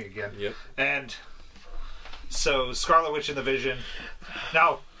the beginning again. Yep. And so Scarlet Witch and the Vision.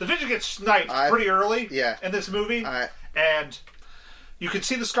 Now the Vision gets sniped pretty early in this movie, and you can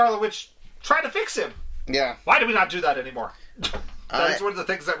see the Scarlet Witch try to fix him. Yeah. Why do we not do that anymore? That's one of the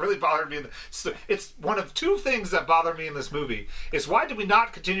things that really bothered me. It's one of two things that bother me in this movie. Is why do we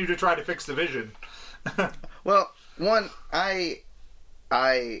not continue to try to fix the Vision? Well, one, I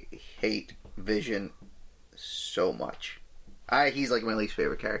hate Vision so much. He's like my least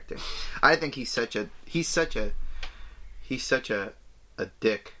favorite character. I think he's such a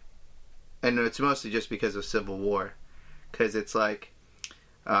dick, and it's mostly just because of Civil War. Because it's like,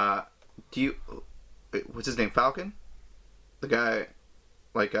 what's his name? Falcon, the guy,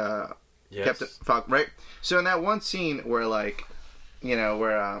 yes. Captain Falcon, right? So in that one scene where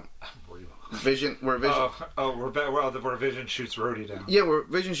where Vision. Where Vision shoots Rhodey down. Yeah, where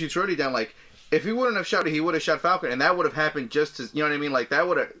Vision shoots Rhodey down. Like, if he wouldn't have shot it, he would have shot Falcon, and that would have happened just as, you know what I mean? Like, that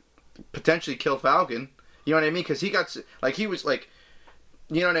would have potentially killed Falcon. You know what I mean? Because he got, he was like,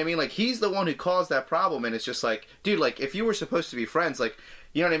 you know what I mean? Like, he's the one who caused that problem, and it's just like, dude, like, if you were supposed to be friends, like,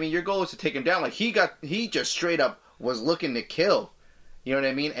 you know what I mean? Your goal was to take him down. Like, he just straight up was looking to kill. You know what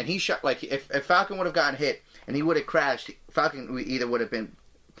I mean? And he shot, like, if Falcon would have gotten hit and he would have crashed, Falcon either would have been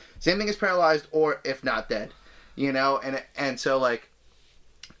same thing as paralyzed, or if not dead, and so like,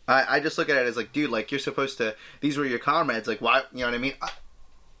 I just look at it as like, dude, like, you're supposed to. These were your comrades. Like, why? You know what I mean?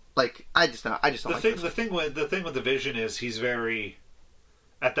 I just don't. The thing with the Vision is he's very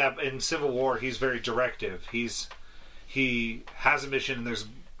in Civil War. He's very directive. He has a mission, and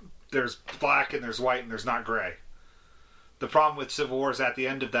there's black and there's white and there's not gray. The problem with Civil War is at the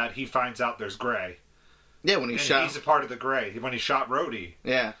end of that he finds out there's gray. Yeah, when he's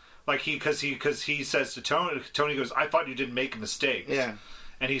Yeah. Like, because he says to Tony goes, I thought you didn't make mistakes. Yeah.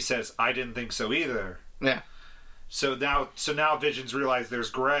 And he says, I didn't think so either. Yeah. So now Vision's realized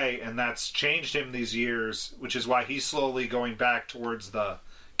there's gray, and that's changed him these years, which is why he's slowly going back towards the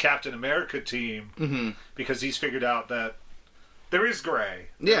Captain America team, because he's figured out that there is gray.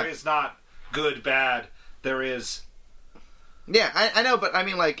 Yeah. There is not good, bad. There is. Yeah, I know, but I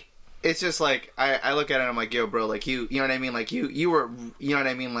mean, like, it's just like, I look at it and I'm like, yo, bro, like, you know what I mean? Like, you were, you know what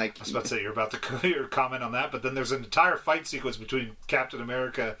I mean? Like, I was about to say, you're about to comment on that, but then there's an entire fight sequence between Captain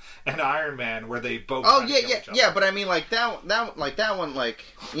America and Iron Man where they both. Oh yeah, but I mean, like, that one, like,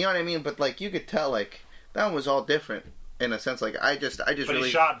 you know what I mean? But like, you could tell, like, that one was all different in a sense. Like, I just but really.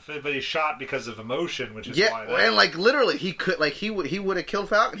 He shot because of emotion, which is why. And like, literally, he could, like, he would have killed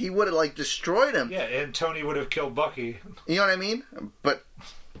Falcon. He would have, like, destroyed him. Yeah, and Tony would have killed Bucky. You know what I mean? But.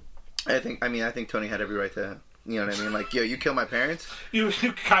 I think Tony had every right to, you know what I mean? Like, yo, you kill my parents? You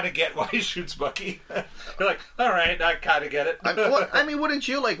kind of get why he shoots Bucky. You're like, all right, I kind of get it. Wouldn't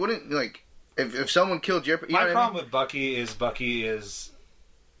you? Like, if someone killed your... My problem with Bucky is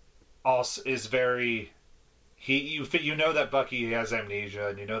very... You know that Bucky has amnesia,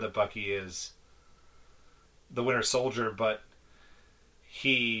 and you know that Bucky is the Winter Soldier, but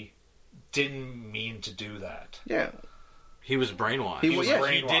he didn't mean to do that. Yeah. He was brainwashed.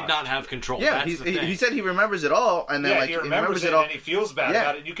 He did not have control. Yeah, That's the thing. He said he remembers it all, and then he remembers it all, and he feels bad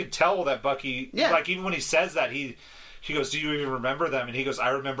about it. And you can tell that Bucky, like, even when he says that, he goes, "Do you even remember them?" And he goes, "I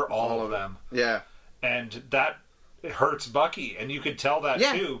remember all of them." Yeah. And that hurts Bucky, and you could tell that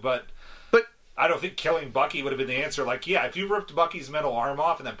too. But I don't think killing Bucky would have been the answer. Like, yeah, if you ripped Bucky's metal arm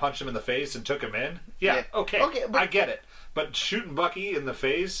off and then punched him in the face and took him in, okay, I get it. But shooting Bucky in the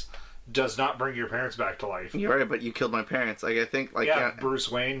face does not bring your parents back to life. You're right, but you killed my parents. Like, I think, like,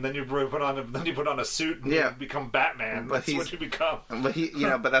 Bruce Wayne. Then you put on a suit and you become Batman. But that's what you become. But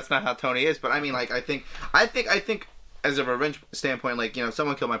but that's not how Tony is. But I mean, like, I think, as a revenge standpoint, like,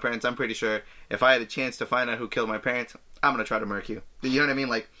 someone killed my parents. I'm pretty sure if I had a chance to find out who killed my parents, I'm gonna try to murk you. You know what I mean?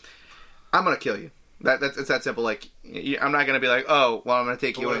 Like, I'm gonna kill you. It's that simple. Like, I'm not gonna be like, oh, well, I'm gonna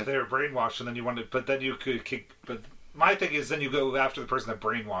take you in. If they were brainwashed, and then you wanted, but then you could kick. But my thing is, then you go after the person that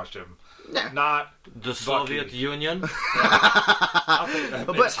brainwashed him. Yeah. Not the Soviet Union. It's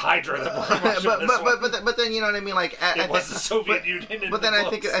Hydra that brainwashed him. But then you know what I mean. Like, it was the Soviet Union. But then I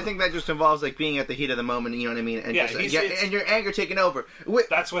think that just involves like being at the heat of the moment. You know what I mean? And and your anger taking over.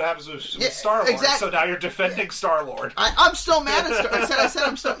 That's what happens with Star-Lord. Exactly. So now you're defending Star-Lord. I'm still mad at Star. I said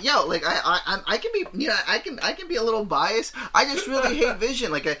I'm still I can be I can be a little biased. I just really hate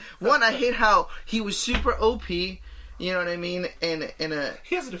Vision. Like I hate how he was super OP. You know what I mean?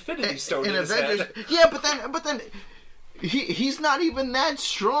 He has an Infinity Stone in his Avengers. head. Yeah, but then he's not even that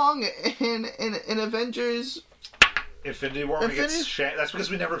strong in Avengers. Infinity War. That's because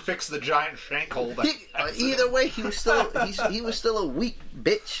we never fixed the giant shank hole. Either way, he was still a weak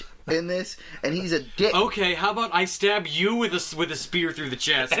bitch in this, and he's a dick. Okay, how about I stab you with a spear through the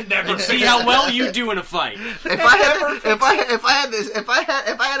chest and see how well you do in a fight? If I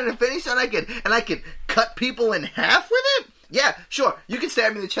had an Infinity Stone, I could cut people in half with it. Yeah, sure. You can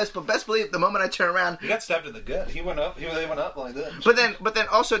stab me in the chest, but best believe the moment I turn around, he got stabbed in the gut. He went up. They went up like that. But then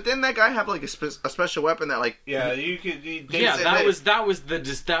also, didn't that guy have like a special weapon that like? Yeah, you could. That was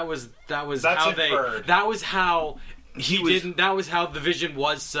how the Vision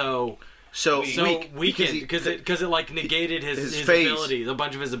was so weakened because it like negated his abilities, a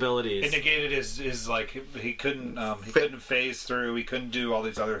bunch of his abilities. It negated his like he couldn't phase through. He couldn't do all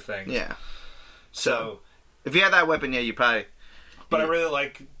these other things. Yeah. So if you had that weapon, you probably. But I really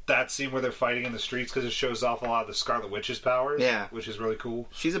like that scene where they're fighting in the streets because it shows off a lot of the Scarlet Witch's powers. Yeah, which is really cool.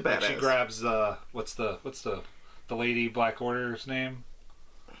 She's a badass. Like she grabs what's the Lady Black Order's name?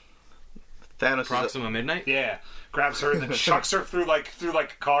 Thanos. Proxima Midnight. Yeah, grabs her and then chucks her through a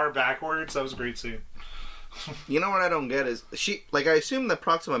car backwards. That was a great scene. You know what I don't get is I assume that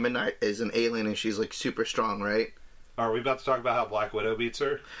Proxima Midnight is an alien and she's like super strong, right? Are we about to talk about how Black Widow beats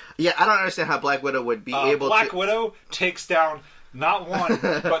her? Yeah, I don't understand how Black Widow would be able to... Black Widow takes down not one,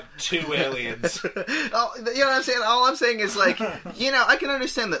 but 2 aliens. Oh, you know what I'm saying? All I'm saying is, like, I can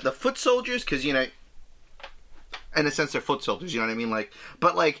understand that the foot soldiers, because, in a sense, they're foot soldiers, you know what I mean? Like,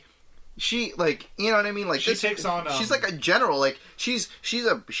 but, like, she, like, you know what I mean? Like, she takes on... she's like a general. Like, she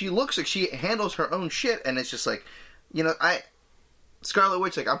looks like she handles her own shit, and it's just like, Scarlet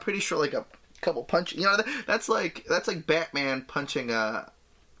Witch, like, I'm pretty sure, like, a couple punch, that's like Batman punching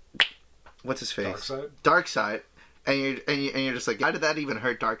what's his face, Darkseid, and you're just like, how did that even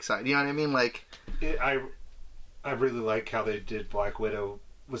hurt Darkseid? You know what I mean? Like, I really like how they did Black Widow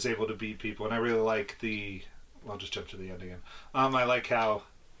was able to beat people, and I really like I'll just jump to the end again. I like how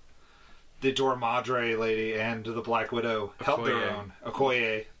the Dora Madre lady and the Black Widow helped their own.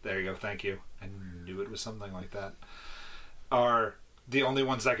 Okoye, there you go, thank you. I knew it was something like that. Are the only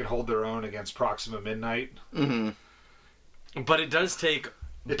ones that can hold their own against Proxima Midnight. Mm-hmm. But it does take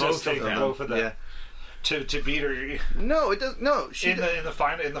both of them. Yeah. To beat her. No, it does. No, in the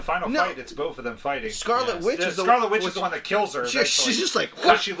final fight, it's both of them fighting. Scarlet Witch is the one that kills her. She's just like,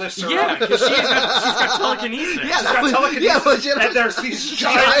 what? She lifts her up. Yeah, because she's got telekinesis. Yeah, she's got telekinesis. And there's these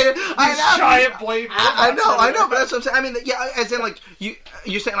giant blade. I know, but that's what I'm saying. I mean, yeah, as in like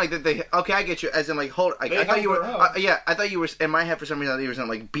you're saying like that they. Okay, I get you. As in like hold. I thought you were. I thought you were in my head for some reason. I thought you were saying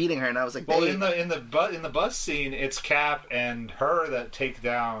like beating her, and I was like, well, in the bus scene, it's Cap and her that take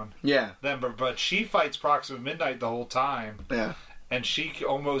down. Them, but she fights Proxima Midnight the whole time. Yeah. And she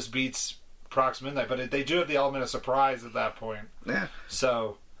almost beats Proxima Midnight, but they do have the element of surprise at that point. Yeah.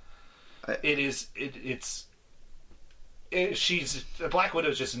 So she's Black Widow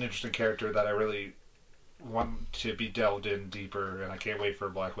is just an interesting character that I really want to be delved in deeper, and I can't wait for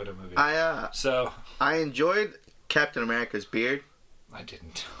a Black Widow movie. I enjoyed Captain America's beard. I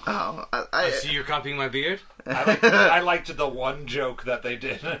didn't. Oh, I see you're copying my beard. I liked the one joke that they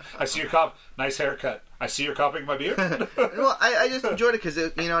did. I see your nice haircut. I see you're copying my beard. Well, I just enjoyed it because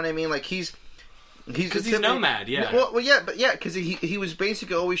you know what I mean. Like he's nomad, yeah. Well, yeah, but yeah, because he was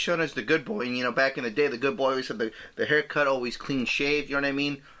basically always shown as the good boy. And back in the day, the good boy always had the haircut always clean shaved. You know what I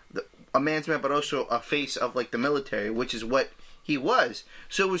mean? a man's man, but also a face of like the military, which is what he was.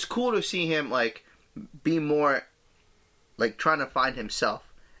 So it was cool to see him like be more like trying to find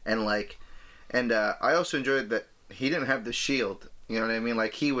himself, and like, and I also enjoyed that he didn't have the shield. You know what I mean?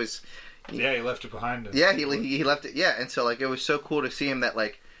 Like he was. He left it behind him. Yeah, he left it. Yeah, and so like it was so cool to see him that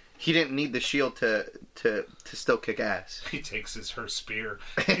like he didn't need the shield to still kick ass. He takes her spear.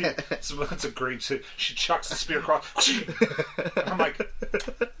 That's a great. She chucks the spear across. I'm like,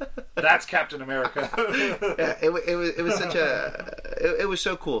 that's Captain America. Yeah, it was such a it was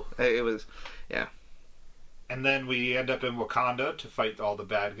so cool. It was, yeah. And then we end up in Wakanda to fight all the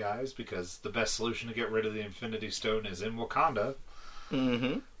bad guys, because the best solution to get rid of the Infinity Stone is in Wakanda.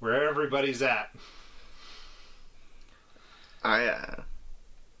 Mm-hmm. Where everybody's at.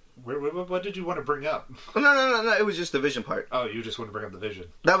 What did you want to bring up? No. It was just the Vision part. Oh, you just want to bring up the Vision.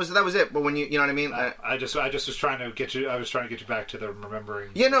 That was it. But when you know what I mean. I just was trying to get you. I was trying to get you back to the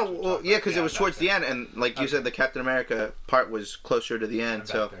remembering. Yeah, no, well, yeah, because it was towards the end, and like you said, the Captain America part was closer to the end.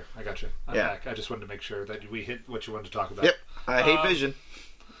 I'm back there. I got you. I'm back. I just wanted to make sure that we hit what you wanted to talk about. Yep. I hate Vision.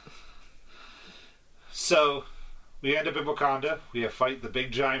 So. We end up in Wakanda. We have the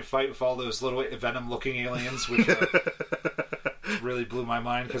big giant fight with all those little Venom-looking aliens, which really blew my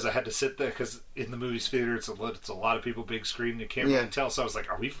mind, because I had to sit there, because in the movie's theater it's a lot of people, big screen, you can't really tell. So I was like,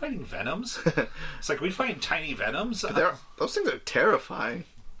 "Are we fighting Venoms?" It's like, we fighting tiny Venoms. Those things are terrifying.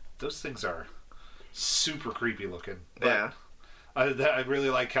 Those things are super creepy looking. But yeah, I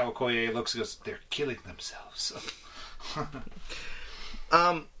really like how Okoye looks. He goes, "They're killing themselves."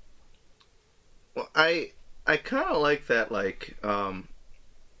 Well, I kind of like that, like,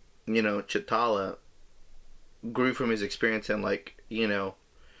 you know, Chitala grew from his experience and, like, you know,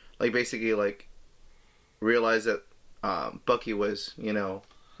 like, basically, like, realized that Bucky was, you know,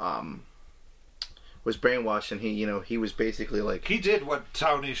 was brainwashed, and he, you know, he was basically, like... He did what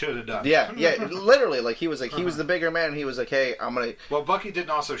Tony should have done. Yeah, literally, like, he was, like, he was the bigger man, and he was like, hey, I'm gonna... Well, Bucky didn't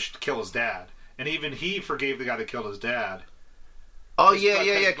also kill his dad, and even he forgave the guy that killed his dad. Oh,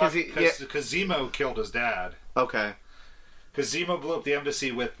 yeah, because Zemo killed his dad. Okay. Because Zemo blew up the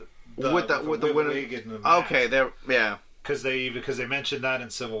embassy with the wig and the mask. Okay, yeah. Because they mentioned that in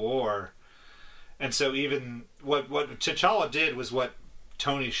Civil War, and so even what T'Challa did was what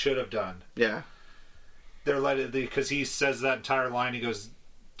Tony should have done. Yeah. Because he says that entire line. He goes,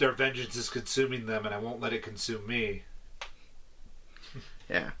 "Their vengeance is consuming them, and I won't let it consume me."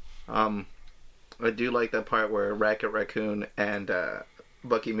 Yeah. I do like that part where Rocket Raccoon and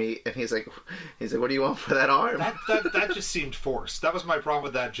Bucky meet, and he's like, "What do you want for that arm?" That just seemed forced. That was my problem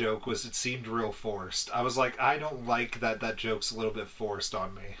with that joke. Was it seemed real forced. I was like, I don't like that joke's a little bit forced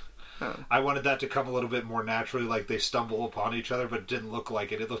on me. Huh. I wanted that to come a little bit more naturally, like they stumble upon each other, but it didn't look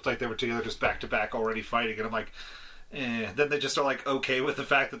like it. It looked like they were together just back to back already fighting, and I'm like, Then they just are like okay with the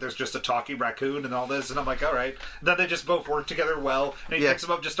fact that there's just a talking raccoon and all this, and I'm like, all right. Then they just both work together well, and he picks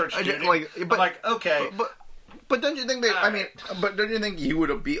him up, just starts shooting. I'm like, okay. But don't you think but don't you think you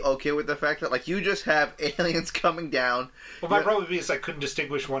would be okay with the fact that, like, you just have aliens coming down? Well, my problem would be is I couldn't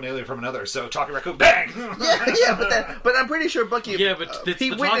distinguish one alien from another, so talking raccoon, bang! but I'm pretty sure Bucky... Yeah, but it's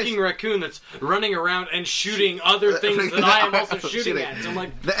the talking raccoon that's running around and shooting other things that I am also shooting at. So I'm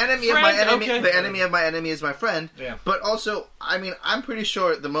like, the enemy of my enemy, the enemy of my enemy is my friend. Yeah. But also, I mean, I'm pretty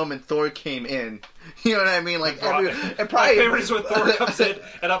sure the moment Thor came in, you know what I mean? Like, my favorite is when Thor comes in,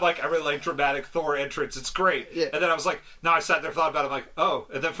 and I'm like, I really like dramatic Thor entrance. It's great. Yeah. And then I was like, now I sat there, thought about it, I'm like, oh.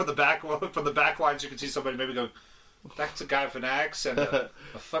 And then from the back lines, you can see somebody maybe go, that's a guy with an axe and a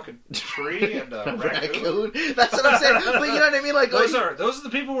fucking tree and a raccoon. That's what I'm saying. But you know what I mean? Like, those are the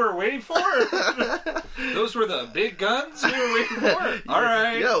people we were waiting for. Those were the big guns we were waiting for. All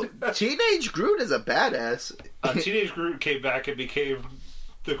right. Yo, Teenage Groot is a badass. Teenage Groot came back and became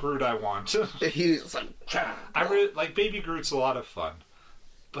the Groot I want. He's like, I really like Baby Groot's a lot of fun,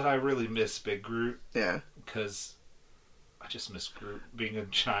 but I really miss Big Groot. Yeah, because I just miss Groot being a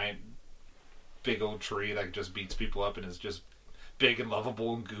giant, big old tree that just beats people up and is just big and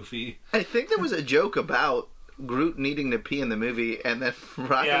lovable and goofy. I think there was a joke about Groot needing to pee in the movie, and then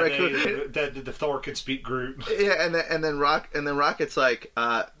Raccoon that the Thor could speak Groot. Yeah, and then Rocket's like,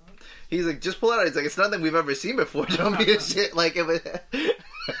 he's like, just pull it out. He's like, it's nothing we've ever seen before. Don't be a shit. Like it was.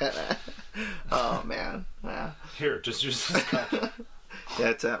 Oh man. Yeah. Here, just use this guy.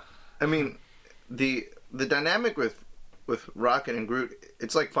 That's I mean, the dynamic with Rocket and Groot,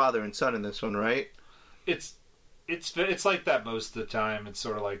 it's like father and son in this one, right? It's like that most of the time. It's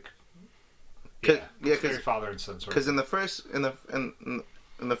sort of like very father and son. Because in the first in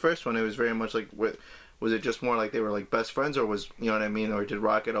the first one, it was very much like was it just more like they were like best friends, or was, you know what I mean, or did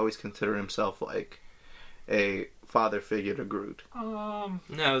Rocket always consider himself like, a father figure to Groot. No,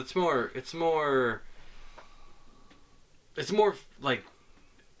 it's more like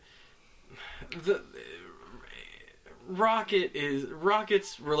the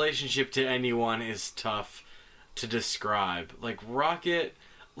Rocket's relationship to anyone is tough to describe. Like, Rocket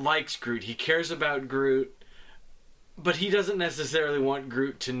likes Groot. He cares about Groot, but he doesn't necessarily want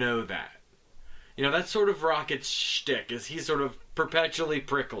Groot to know that. You know, that's sort of Rocket's shtick, is he's sort of perpetually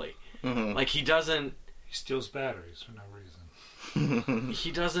prickly. Mm-hmm. Like, he steals batteries for no reason.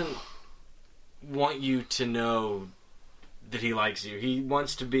 He doesn't want you to know that he likes you. He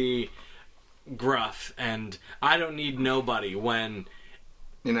wants to be gruff, and I don't need nobody when...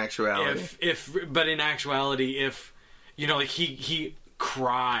 In actuality. But in actuality, if... You know, like, he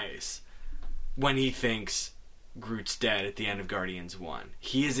cries when he thinks Groot's dead at the end of Guardians 1.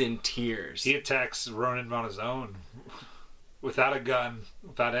 He is in tears. He attacks Ronan on his own. Without a gun,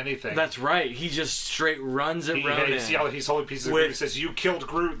 without anything. That's right. He just straight runs at Ronan. See how he's holding pieces of Groot. He says, "You killed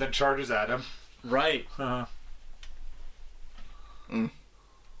Groot," then charges at him. Right.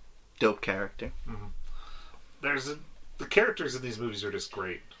 Dope character. Mm-hmm. The characters in these movies are just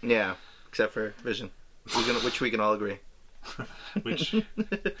great. Yeah, except for Vision, which we can all agree. Which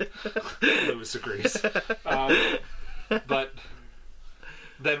Lewis agrees. But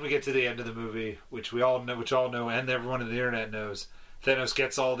then we get to the end of the movie, which all know, and everyone on the internet knows. Thanos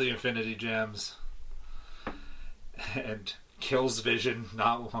gets all the Infinity Gems and kills Vision.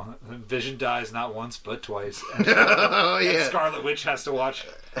 Vision dies not once but twice. And and Scarlet Witch has to watch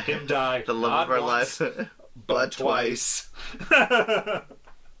him die. The love of her life, but twice.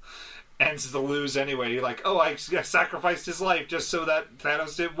 Ends to lose anyway. You're like, I sacrificed his life just so that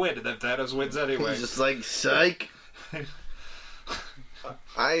Thanos didn't win, and then Thanos wins anyway. He's just like, psych.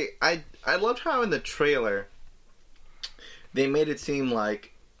 I loved how in the trailer they made it seem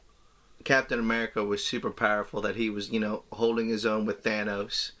like Captain America was super powerful, that he was, holding his own with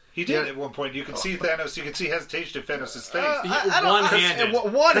Thanos. He did at one point. You can see Thanos. You can see hesitation in Thanos' face. One-handed.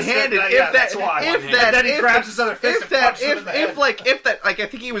 One-handed. That's why. Then he grabs his other fist and punches him in the head. I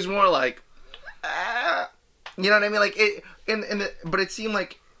think he was more like, you know what I mean? Like it but it seemed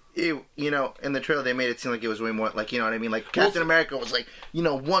like in the trailer they made it seem like it was way more like, you know what I mean? Like Captain America was like,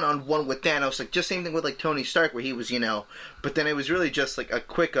 one-on-one with Thanos, like just same thing with like Tony Stark where he was, but then it was really just like a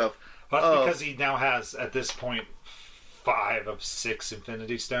quick of. Well, that's because he now has at this point 5 of 6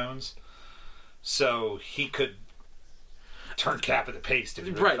 Infinity Stones, so he could turn Cap at the paste if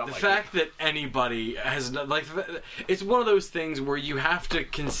he really felt the like fact that anybody has it's one of those things where you have to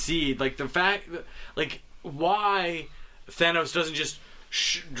concede, like the fact that, like, why Thanos doesn't just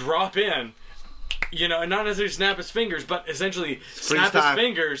drop in, and not necessarily snap his fingers, but essentially snap his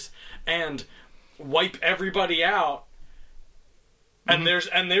fingers and wipe everybody out. And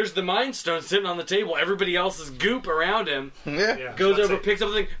there's the Mind Stone sitting on the table. Everybody else's goop around him. Yeah. Goes over, picks up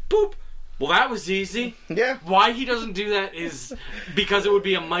the thing, boop. Well, that was easy. Yeah. Why he doesn't do that is because it would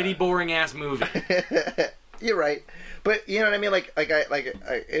be a mighty boring ass movie. You're right, but you know what I mean.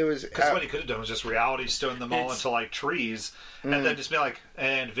 It was because what he could have done was just Reality Stone them all into like trees, and then just be like,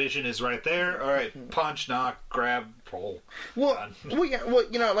 and Vision is right there. All right, punch, knock, grab, pull. Right.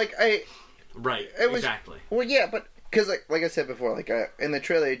 Exactly. Well, yeah, but. Because, like I said before, in the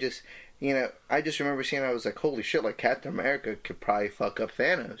trailer, it just, I just remember seeing it, I was like, holy shit, like, Captain America could probably fuck up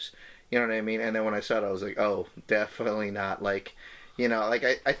Thanos. You know what I mean? And then when I saw it, I was like, oh, definitely not. Like,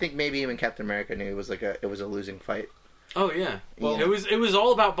 I think maybe even Captain America knew it was a losing fight. Oh, yeah. Well, it was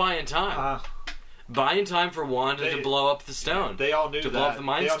all about buying time. Buying time for Wanda to blow up the stone. They all knew to blow up the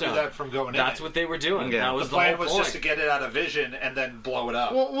Mind Stone. They all knew that from going in. That's what they were doing. Yeah. That was the plan whole was point. just to get it out of Vision and then blow it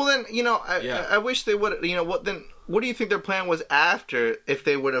up. Well, then I wish they would. What do you think their plan was after? If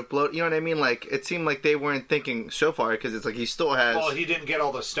they would have blown, you know what I mean? Like it seemed like they weren't thinking so far because it's like he still has. Well, he didn't get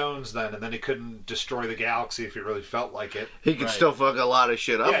all the stones then, and then he couldn't destroy the galaxy if he really felt like it. He could still fuck a lot of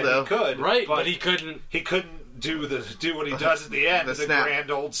shit up though. He could, but he couldn't. He couldn't do what he does at the end, the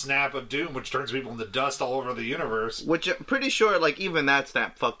grand old snap of doom, which turns people into dust all over the universe. Which I'm pretty sure, like even that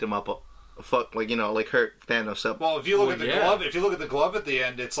snap fucked him up, hurt Thanos up. Well, if you look at the glove, at the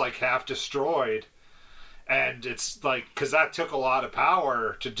end, it's like half destroyed, and it's like because that took a lot of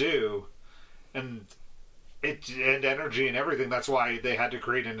power to do, and energy and everything. That's why they had to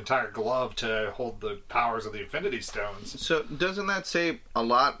create an entire glove to hold the powers of the Infinity Stones. So doesn't that say a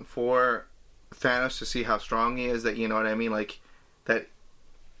lot for Thanos to see how strong he is? That, you know what I mean, like that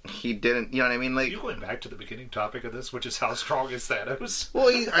he didn't, you know what I mean, like. Are you going back to the beginning topic of this, which is how strong is Thanos? Well,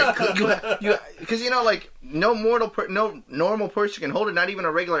 because like no normal person can hold it, not even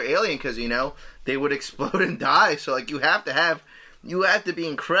a regular alien, because they would explode and die. So like you have to be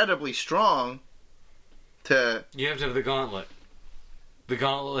incredibly strong You have to have the gauntlet. The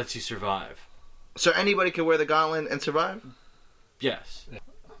gauntlet lets you survive. So anybody can wear the gauntlet and survive? Yes.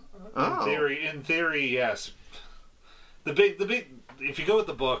 Oh. In theory, yes. The big. If you go with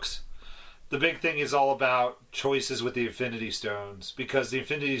the books, the big thing is all about choices with the Infinity Stones, because the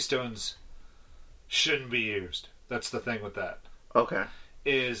Infinity Stones shouldn't be used. That's the thing with that. Okay.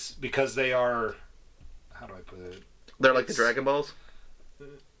 Is because they are. How do I put it? They're like the Dragon Balls?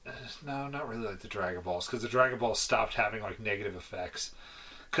 No, not really like the Dragon Balls, because the Dragon Balls stopped having like negative effects.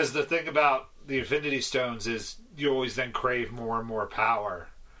 Because the thing about the Infinity Stones is you always then crave more and more power,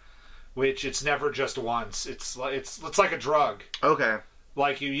 which it's never just once. It's like a drug. Okay.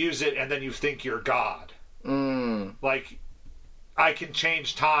 Like you use it and then you think you're God. Mm. Like I can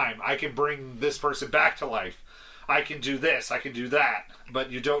change time. I can bring this person back to life. I can do this. I can do that.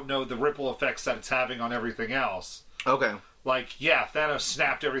 But you don't know the ripple effects that it's having on everything else. Okay. Like, yeah, Thanos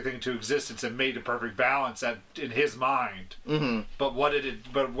snapped everything into existence and made a perfect balance in his mind. Mm-hmm. But what did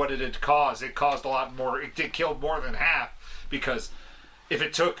it cause? It caused a lot more. It killed more than half, because if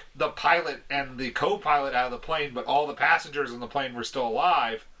it took the pilot and the co-pilot out of the plane, but all the passengers in the plane were still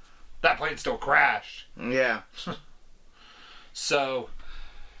alive, that plane still crashed. Yeah. So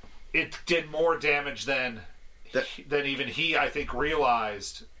it did more damage than even he, I think,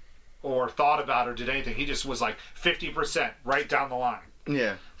 realized or thought about or did anything. He just was like 50% right down the line.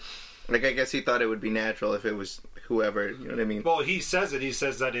 Yeah. Like, I guess he thought it would be natural if it was whoever, you know what I mean? Well, he says it. He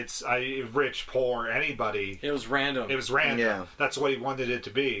says that it's rich, poor, anybody. It was random. It was random. Yeah. That's what he wanted it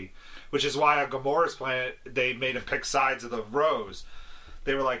to be. Which is why on Gamora's planet, they made him pick sides of the rows.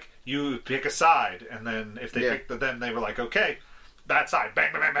 They were like, you pick a side. And then if they picked then they were like, okay, that side.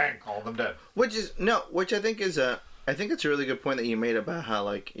 Bang, bang, bang, bang. All of them dead. Which I think is I think it's a really good point that you made about how,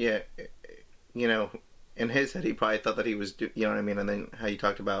 like, yeah, you know, in his head he probably thought that he was, you know what I mean? And then how you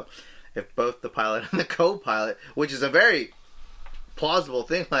talked about if both the pilot and the co-pilot, which is a very plausible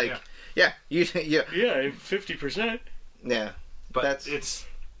thing, like, yeah 50%. Yeah. But that's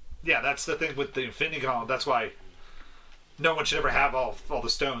that's the thing with the Infinity Gauntlet. That's why no one should ever have all the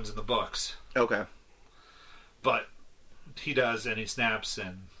stones in the books. Okay. But he does, and he snaps,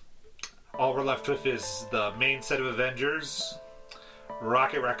 and all we're left with is the main set of Avengers: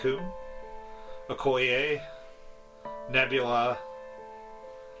 Rocket Raccoon, Okoye, Nebula,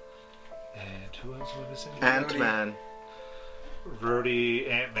 and who else am I missing? Ant-Man. Rhodey,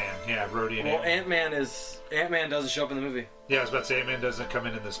 Ant-Man. Yeah, Rhodey and Ant-Man. Ant-Man doesn't show up in the movie. Yeah, I was about to say Ant-Man doesn't come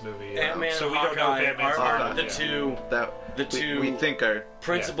in this movie. Ant-Man so and we don't know if Ant-Man's are the Hawkeye. two we think are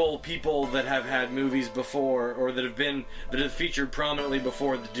principal people that have had movies before, or that have featured prominently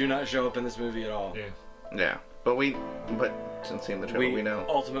before, that do not show up in this movie at all. Yeah. But since seeing the trailer, we know.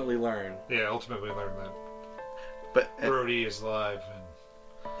 Ultimately learn. Yeah, ultimately we learned that. But Rhodey is alive. And...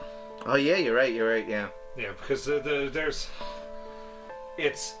 oh yeah, you're right. Yeah. Yeah, because there's.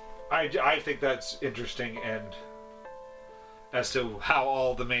 I think that's interesting, and as to how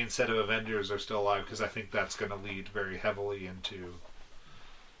all the main set of Avengers are still alive, because I think that's going to lead very heavily into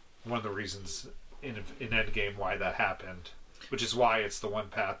one of the reasons in Endgame why that happened, which is why it's the one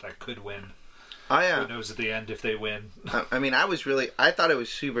path that could win. Who knows at the end if they win? I mean, I thought it was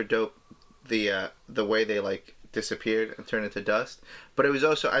super dope the way they like disappeared and turned into dust. But it was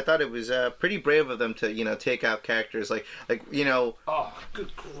also, I thought it was pretty brave of them to, you know, take out characters like you know. Oh,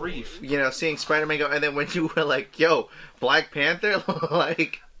 good grief! You know, seeing Spider-Man go, and then when you were like, "Yo, Black Panther,"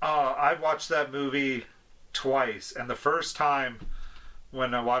 like. I watched that movie twice, and the first time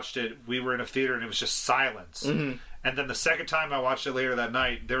when I watched it, we were in a theater and it was just silence. Mm-hmm. And then the second time I watched it later that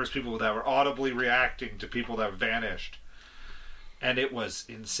night, there was people that were audibly reacting to people that vanished, and it was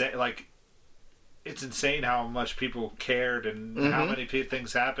insane. Like, it's insane how much people cared and how many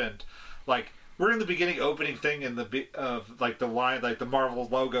things happened. Like, we're in the beginning opening thing, and the line, like the Marvel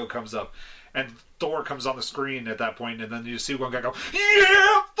logo comes up, and Thor comes on the screen at that point, and then you see one guy go,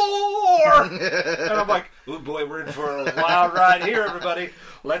 "Yeah, Thor!" And I'm like, "Oh boy, we're in for a wild ride here, everybody.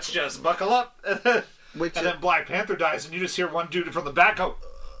 Let's just buckle up." And then Black Panther dies, and you just hear one dude from the back go,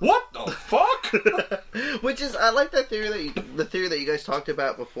 "What the fuck?" Which is, I like that theory the theory that you guys talked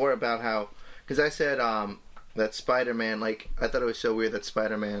about before about how, because I said that Spider-Man, like, I thought it was so weird that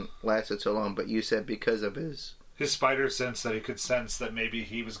Spider-Man lasted so long, but you said because of his spider sense, that he could sense that maybe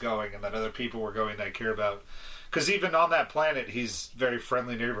he was going and that other people were going that care about. Because even on that planet, he's very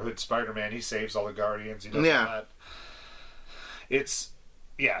friendly neighborhood Spider-Man. He saves all the Guardians. He does all that.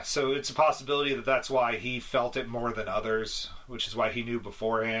 So it's a possibility that that's why he felt it more than others, which is why he knew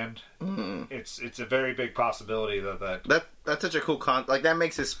beforehand. Mm. It's a very big possibility that's such a cool like that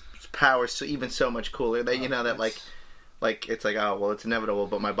makes his power so much cooler. That you know that like it's like, oh well, it's inevitable,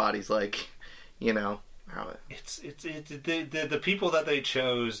 but my body's like, you know, It's the people that they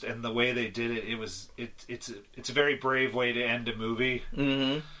chose and the way they did it. It's a very brave way to end a movie,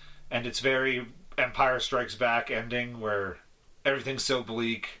 and it's very Empire Strikes Back ending where everything's so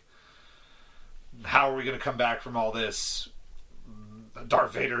bleak. How are we going to come back from all this?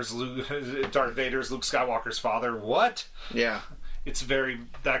 Darth Vader's Luke Skywalker's father. What? Yeah. It's very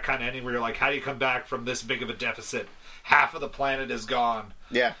that kind of ending where you're like, how do you come back from this big of a deficit? Half of the planet is gone.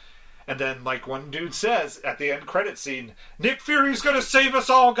 Yeah. And then, like one dude says at the end credit scene, Nick Fury's going to save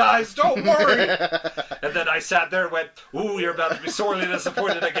us all, guys. Don't worry. And then I sat there and went, ooh, you're about to be sorely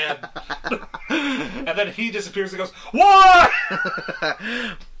disappointed again. And then he disappears and goes, what?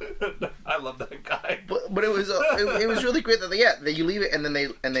 I love that guy. But it was really great that you leave it and then they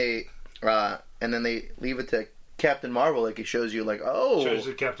leave it to Captain Marvel, like it shows you, like, oh, shows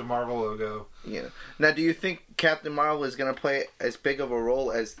the Captain Marvel logo. Yeah. Now, do you think Captain Marvel is going to play as big of a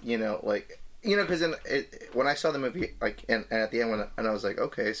role as because when I saw the movie, like, and at the end and I was like,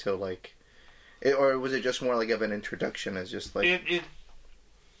 okay, so like, or was it just more like of an introduction as just like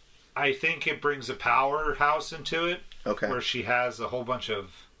I think it brings a powerhouse into it. Okay. Where she has a whole bunch of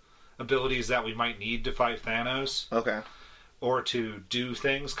abilities that we might need to fight Thanos. Okay. Or to do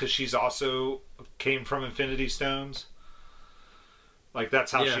things, because she's also came from Infinity Stones. Like,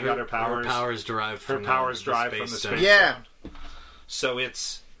 that's how she got her powers. Her powers derived from the Space Stone. Yeah. So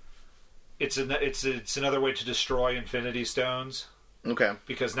it's another way to destroy Infinity Stones. Okay.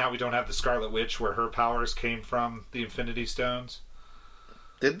 Because now we don't have the Scarlet Witch, where her powers came from the Infinity Stones.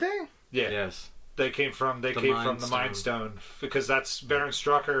 Did they? Yeah. Yes. They came from the Mind Stone, because that's Baron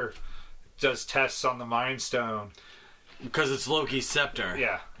Strucker does tests on the Mind Stone. Because it's Loki's scepter.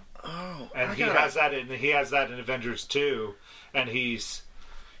 Yeah. Oh. And he has that in Avengers 2, and he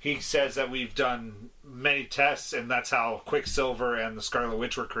says that we've done many tests, and that's how Quicksilver and the Scarlet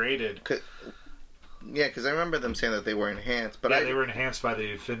Witch were created. Yeah, because I remember them saying that they were enhanced, but they were enhanced by the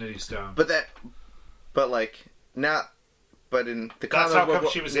Infinity Stone. But in the that's comic how come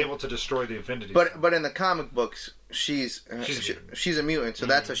she was able to destroy the Infinity Stone. But in the comic books, she's a mutant, so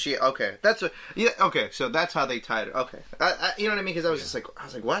that's how she. Okay, okay, so that's how they tied it. Okay, you know what I mean? Because I was like,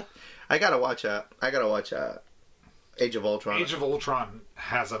 what? I gotta watch Age of Ultron. Age of Ultron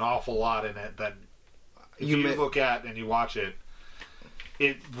has an awful lot in it that if you look at and you watch it,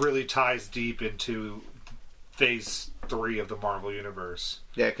 it really ties deep into Phase 3 of the Marvel Universe.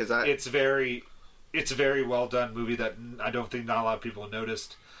 Yeah, because it's a very well done movie that I don't think not a lot of people have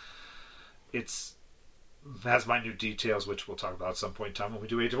noticed. It has minute details, which we'll talk about at some point in time when we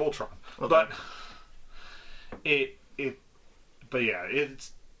do Age of Ultron. Okay. But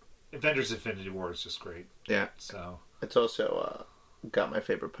it's Avengers: Infinity War is just great. Yeah. So it's also got my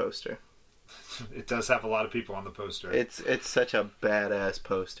favorite poster. It does have a lot of people on the poster. It's such a badass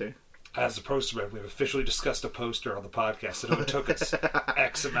poster. As a poster man, we've officially discussed a poster on the podcast. It only took us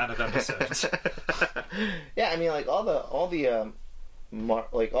X amount of episodes. Yeah, I mean, like all the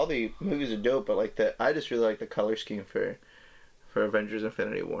movies are dope, but I just really like the color scheme for Avengers: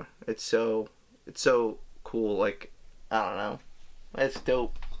 Infinity War. It's so cool. Like, I don't know, it's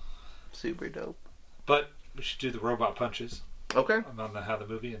dope, super dope. But we should do the robot punches. Okay. On how the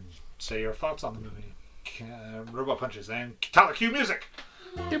movie and say your thoughts on the movie. Robot punches and Tyler, cue music.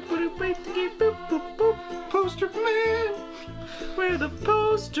 Poster man, we're the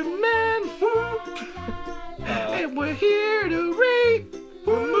poster man, and we're here to rate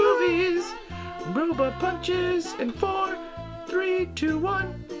movies. Robot punches in 4, 3, 2,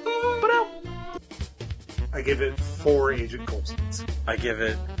 1. I give it 4 Agent Coulsons. I give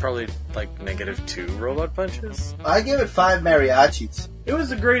it probably -2 robot punches. I give it 5 mariachis. It was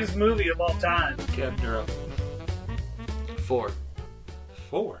the greatest movie of all time. Kevin, you're up. 4.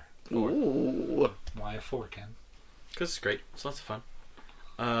 4? Ooh. Why a 4, Ken? Because it's great. It's lots of fun.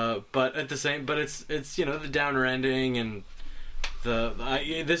 But it's the downer ending and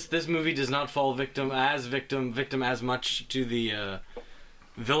this movie does not fall victim as much to the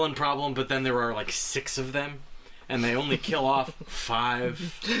villain problem, but then there are 6 of them, and they only kill off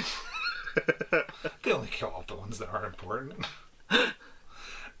 5. They only kill off the ones that are important.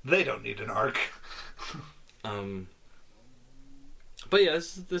 They don't need an arc. But yeah,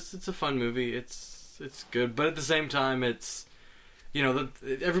 it's a fun movie. It's good, but at the same time, it's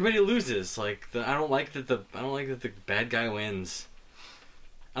everybody loses. I don't like that the bad guy wins.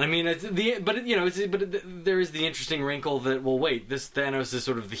 I mean, there is the interesting wrinkle that this Thanos is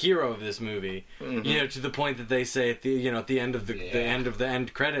sort of the hero of this movie. Mm-hmm. To the point that they say at the end of the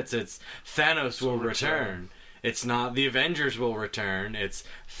end credits, it's Thanos will return. It's not the Avengers will return. It's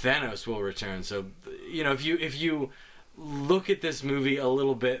Thanos will return. So if you look at this movie a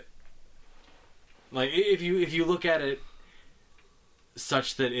little bit Like if you look at it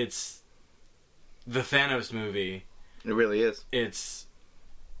such that it's the Thanos movie, It really is. it's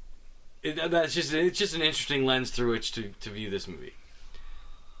just an interesting lens through which to view this movie.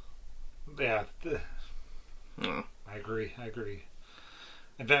 Yeah, Oh. I agree.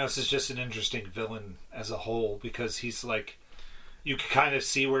 And Thanos is just an interesting villain as a whole because he's like, you can kind of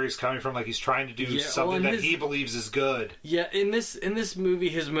see where he's coming from. Like he's trying to do something that he believes is good. Yeah, in this movie,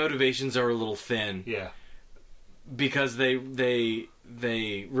 his motivations are a little thin. Yeah, because they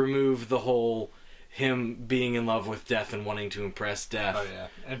remove the whole him being in love with death and wanting to impress death. Oh yeah,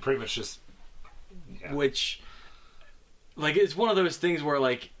 and pretty much just which, like, it's one of those things where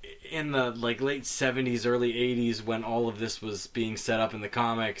like in the like late 70s, early 80s, when all of this was being set up in the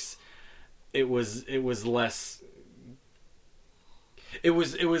comics, it was less. It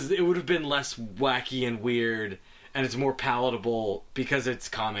would have been less wacky and weird, and it's more palatable because it's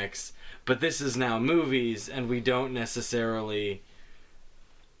comics. But this is now movies, and we don't necessarily.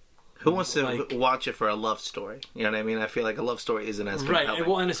 Who wants to watch it for a love story? You know what I mean? I feel like a love story isn't as compelling. Right.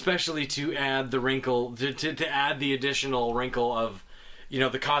 Well, and especially to add the wrinkle, to add the additional wrinkle of,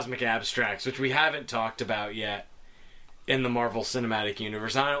 the cosmic abstracts, which we haven't talked about yet in the Marvel Cinematic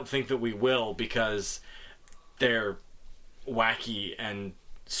Universe. And I don't think that we will because they're wacky and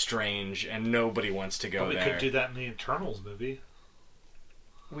strange, and nobody wants to go there. We could do that in the Eternals movie.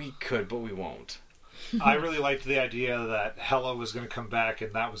 We could, but we won't. I really liked the idea that Hela was going to come back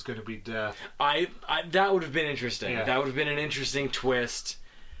and that was going to be death. That would have been interesting. Yeah. That would have been an interesting twist.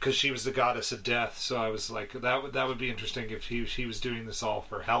 Because she was the goddess of death, so I was like, that would be interesting if he was doing this all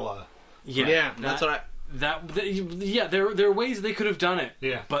for Hela. Yeah, that's what I... There are ways they could have done it.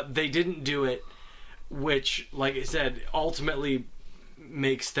 Yeah. But they didn't do it, which, like I said, ultimately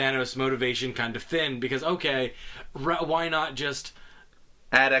makes Thanos' motivation kind of thin, because, okay, why not just...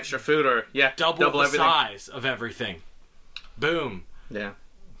 add extra food or double the everything. size of everything. Boom. Yeah.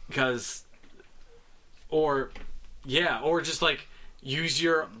 Because, or just like use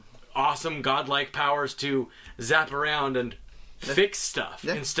your awesome godlike powers to zap around and fix stuff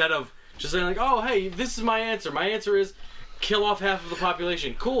instead of just saying like, oh hey, this is my answer. My answer is kill off half of the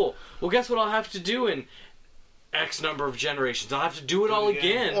population. Cool. Well, guess what I'll have to do in X number of generations? I'll have to do it all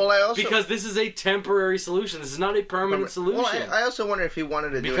again. Well, because this is a temporary solution. This is not a permanent solution. Well, I also wonder if he wanted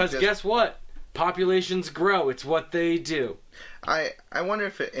to do it because guess what? Populations grow. It's what they do. I wonder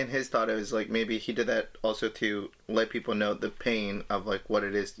if in his thought it was like maybe he did that also to let people know the pain of like what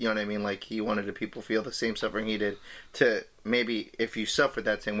it is. You know what I mean? Like he wanted the people feel the same suffering he did. To maybe if you suffer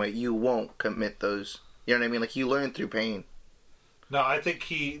that same way, you won't commit those. You know what I mean? Like you learn through pain. No, I think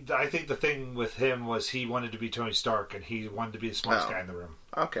the thing with him was he wanted to be Tony Stark and he wanted to be the smartest guy in the room.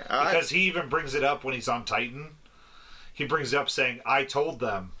 Okay. Because he even brings it up when he's on Titan. He brings it up saying, I told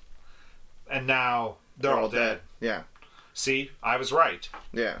them, and now they're all dead. Yeah. See, I was right.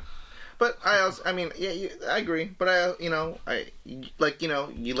 Yeah. But I agree. But you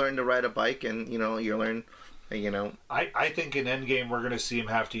learn to ride a bike and, you learn, I think in Endgame we're going to see him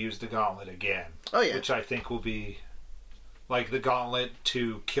have to use the gauntlet again. Oh, yeah. Which I think will be... like the gauntlet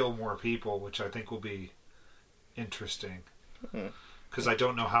to kill more people, which I think will be interesting. Because I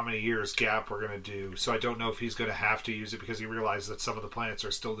don't know how many years gap we're going to do, so I don't know if he's going to have to use it because he realized that some of the planets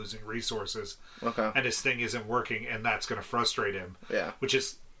are still losing resources, and his thing isn't working, and that's going to frustrate him. Yeah, which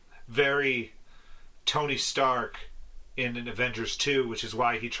is very Tony Stark in Avengers 2, which is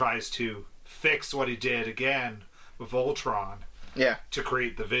why he tries to fix what he did again with Ultron. Yeah, to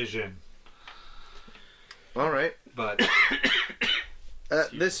create the Vision. All right. But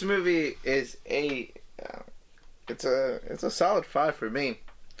this movie is it's a solid 5 for me.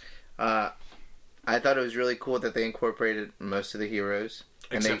 I thought it was really cool that they incorporated most of the heroes.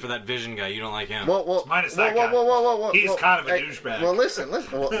 Except for that Vision guy. You don't like him. Minus that guy. He's kind of a douchebag. Well, listen.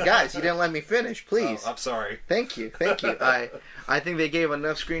 Well, guys, you didn't let me finish, please. Oh, I'm sorry. Thank you. I think they gave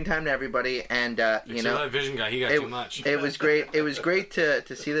enough screen time to everybody, and that Vision guy, he got too much. It was great. It was great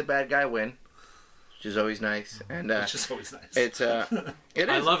to see the bad guy win, which is always nice. And which is always nice. It is.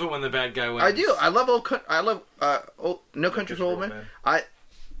 I love it when the bad guy wins. I do. I love No Country for Old Men.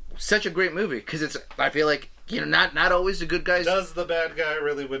 Such a great movie because it's. I feel like not always the good guys. Does the bad guy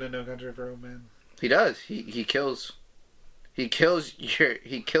really win in No Country for Old Men? He does. He kills. He kills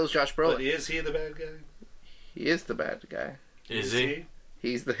Josh Brolin. But is he the bad guy? He is the bad guy. Is he?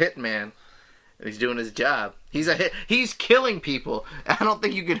 He's the hitman. He's doing his job. He's killing people. I don't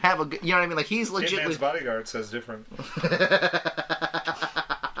think you could have you know what I mean? Like he's legit. Hitman's Bodyguard says different.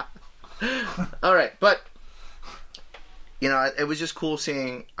 All right, but it was just cool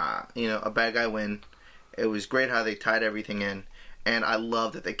seeing a bad guy win. It was great how they tied everything in, and I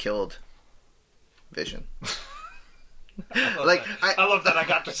love that they killed Vision. I love that I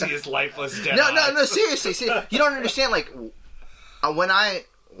got to see his lifeless dead No, eyes. seriously. See, you don't understand. Like, when I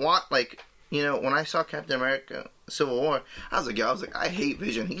saw Captain America Civil War, I was like, I hate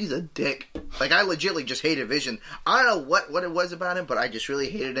Vision. He's a dick. Like, I legitimately just hated Vision. I don't know what it was about him, but I just really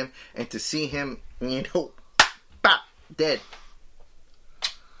hated him. And to see him, bop, dead.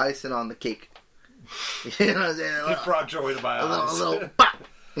 Icing on the cake. You know what I'm saying? It brought joy to my eyes. A little bop.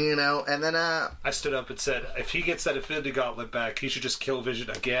 And then I stood up and said, if he gets that Infinity Gauntlet back, he should just kill Vision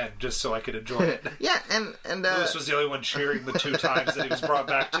again, just so I could enjoy it. Yeah, and Lewis was the only one cheering the 2 times that he was brought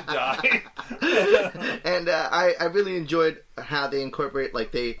back to die. And I really enjoyed how they incorporate,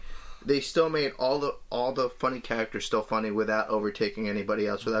 like, they still made all the funny characters still funny without overtaking anybody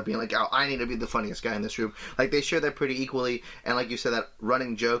else, without being like, oh, I need to be the funniest guy in this room. Like, they share that pretty equally, and like you said, that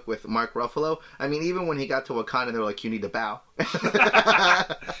running joke with Mark Ruffalo. I mean, even when he got to Wakanda, they were like, you need to bow.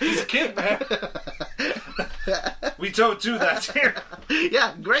 He's a kid, man. We don't do that here.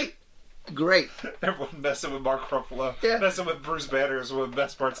 Yeah, great. Everyone messing with Mark Ruffalo. Yeah. Messing with Bruce Banner is one of the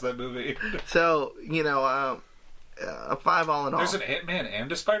best parts of that movie. So, a 5 all in all. There's an Ant-Man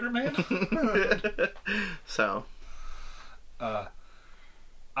and a Spider-Man? So.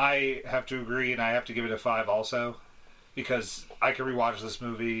 I have to agree, and I have to give it a 5 also. Because I can rewatch this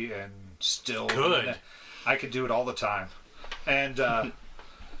movie and still... Good. I could do it all the time. And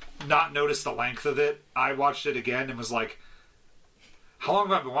not notice the length of it. I watched it again and was like, how long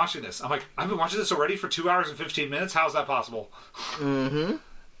have I been watching this? I'm like, I've been watching this already for 2 hours and 15 minutes? How is that possible? Mm-hmm.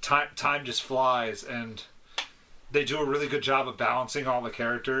 Time just flies, and they do a really good job of balancing all the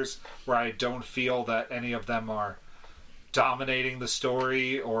characters, where I don't feel that any of them are dominating the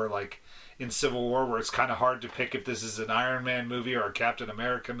story, or like in Civil War, where it's kind of hard to pick if this is an Iron Man movie or a Captain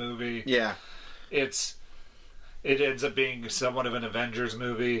America movie. Yeah. It ends up being somewhat of an Avengers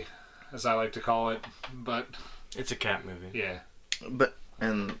movie, as I like to call it, but It's a Cap movie. yeah. But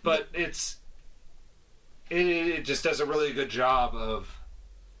it just does a really good job of,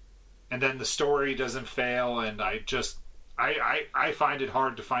 and then the story doesn't fail, and I find it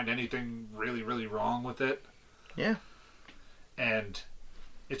hard to find anything really, really wrong with it. Yeah. And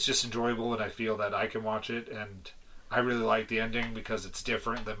it's just enjoyable, and I feel that I can watch it, and I really like the ending because it's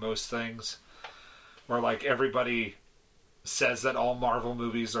different than most things. Where, like, everybody says that all Marvel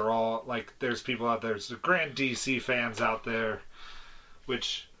movies are all, like, there's people out there, there's the grand DC fans out there,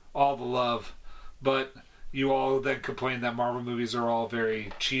 which, all the love, but you all then complain that Marvel movies are all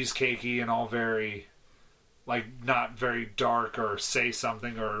very cheesecakey and all very, like, not very dark or say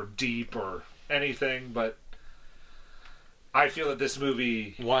something or deep or anything, but I feel that this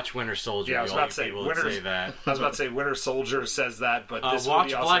movie... Watch Winter Soldier. Yeah, I was about to say, say that. I was about to say Winter Soldier says that, but this watch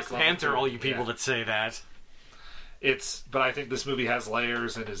movie also Black has level Panther, to it. all you people Yeah. that say that. But I think this movie has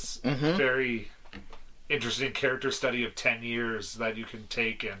layers and is very interesting character study of 10 years that you can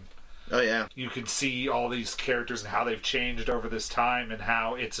take, and Oh, yeah. you can see all these characters and how they've changed over this time and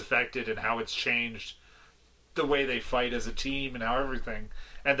how it's affected and how it's changed the way they fight as a team and how everything.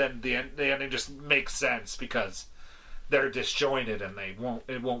 And then the ending just makes sense because they're disjointed and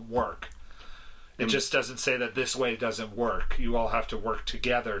it won't work. It just doesn't say that this way doesn't work. You all have to work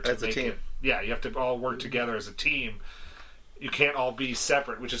together to As a make team. it. Yeah, you have to all work together as a team. You can't all be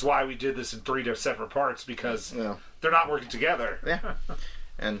separate, which is why we did this in 3 separate parts, because Yeah. they're not working together. Yeah.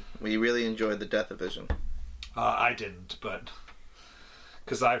 And we really enjoyed the death of Vision. I didn't, but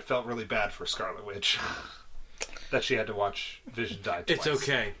because I felt really bad for Scarlet Witch that she had to watch Vision die twice. It's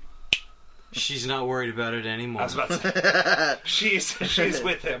okay. She's not worried about it anymore. I was about to say, she's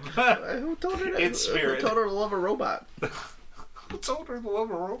with him. Who told her that? In spirit. Who told her to love a robot? Who told her to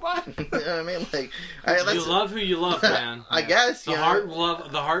love a robot? You know what I mean? Like, You love who you love, man. I guess. The heart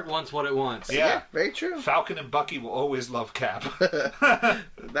wants what it wants. Yeah. Very true. Falcon and Bucky will always love Cap.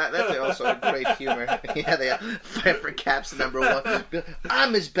 That's also a great humor. Yeah, they fight for Cap's #1.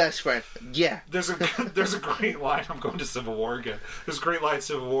 I'm his best friend. Yeah. There's a great line. I'm going to Civil War again. There's a great line in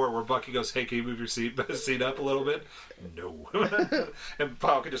Civil War where Bucky goes, "Hey, can you move your seat up a little bit?" No. And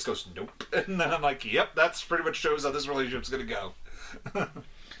Falcon just goes, "Nope." And then I'm like, "Yep, that's pretty much shows how this relationship's gonna go."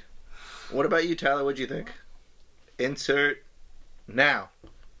 What about you, Tyler? What'd you think? Insert now.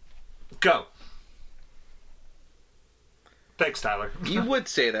 Go. Thanks, Tyler. You would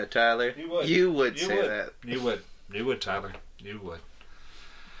say that, Tyler. You would say that. You would, Tyler. You would.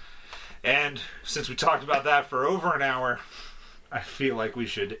 And since we talked about that for over an hour, I feel like we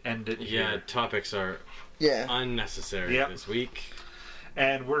should end it here. Yeah, topics are unnecessary this week.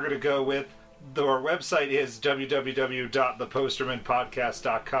 And we're going to go with our website is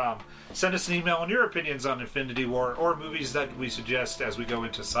www.thepostermanpodcast.com. Send us an email on your opinions on Infinity War or movies that we suggest as we go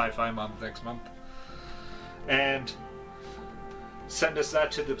into Sci-Fi Month next month. And send us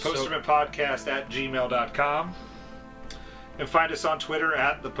that to the postermanpodcast@gmail.com. And find us on Twitter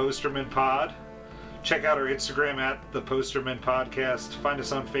 @thepostermanpod. Check out our Instagram @thepostermanpodcast. Find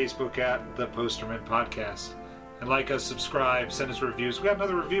us on Facebook @thepostermanpodcast. And like us, subscribe, send us reviews. We got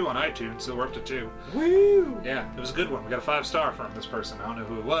another review on iTunes, so we're up to 2. Woo! Yeah, it was a good one. We got a 5-star from this person. I don't know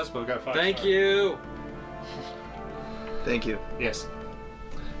who it was, but we got a 5-star. Thank you. Thank you. Yes.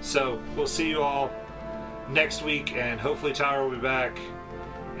 So we'll see you all next week, and hopefully Tyler will be back.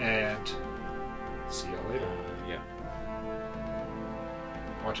 And see y'all later. Yeah.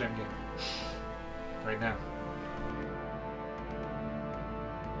 Watch Endgame right now.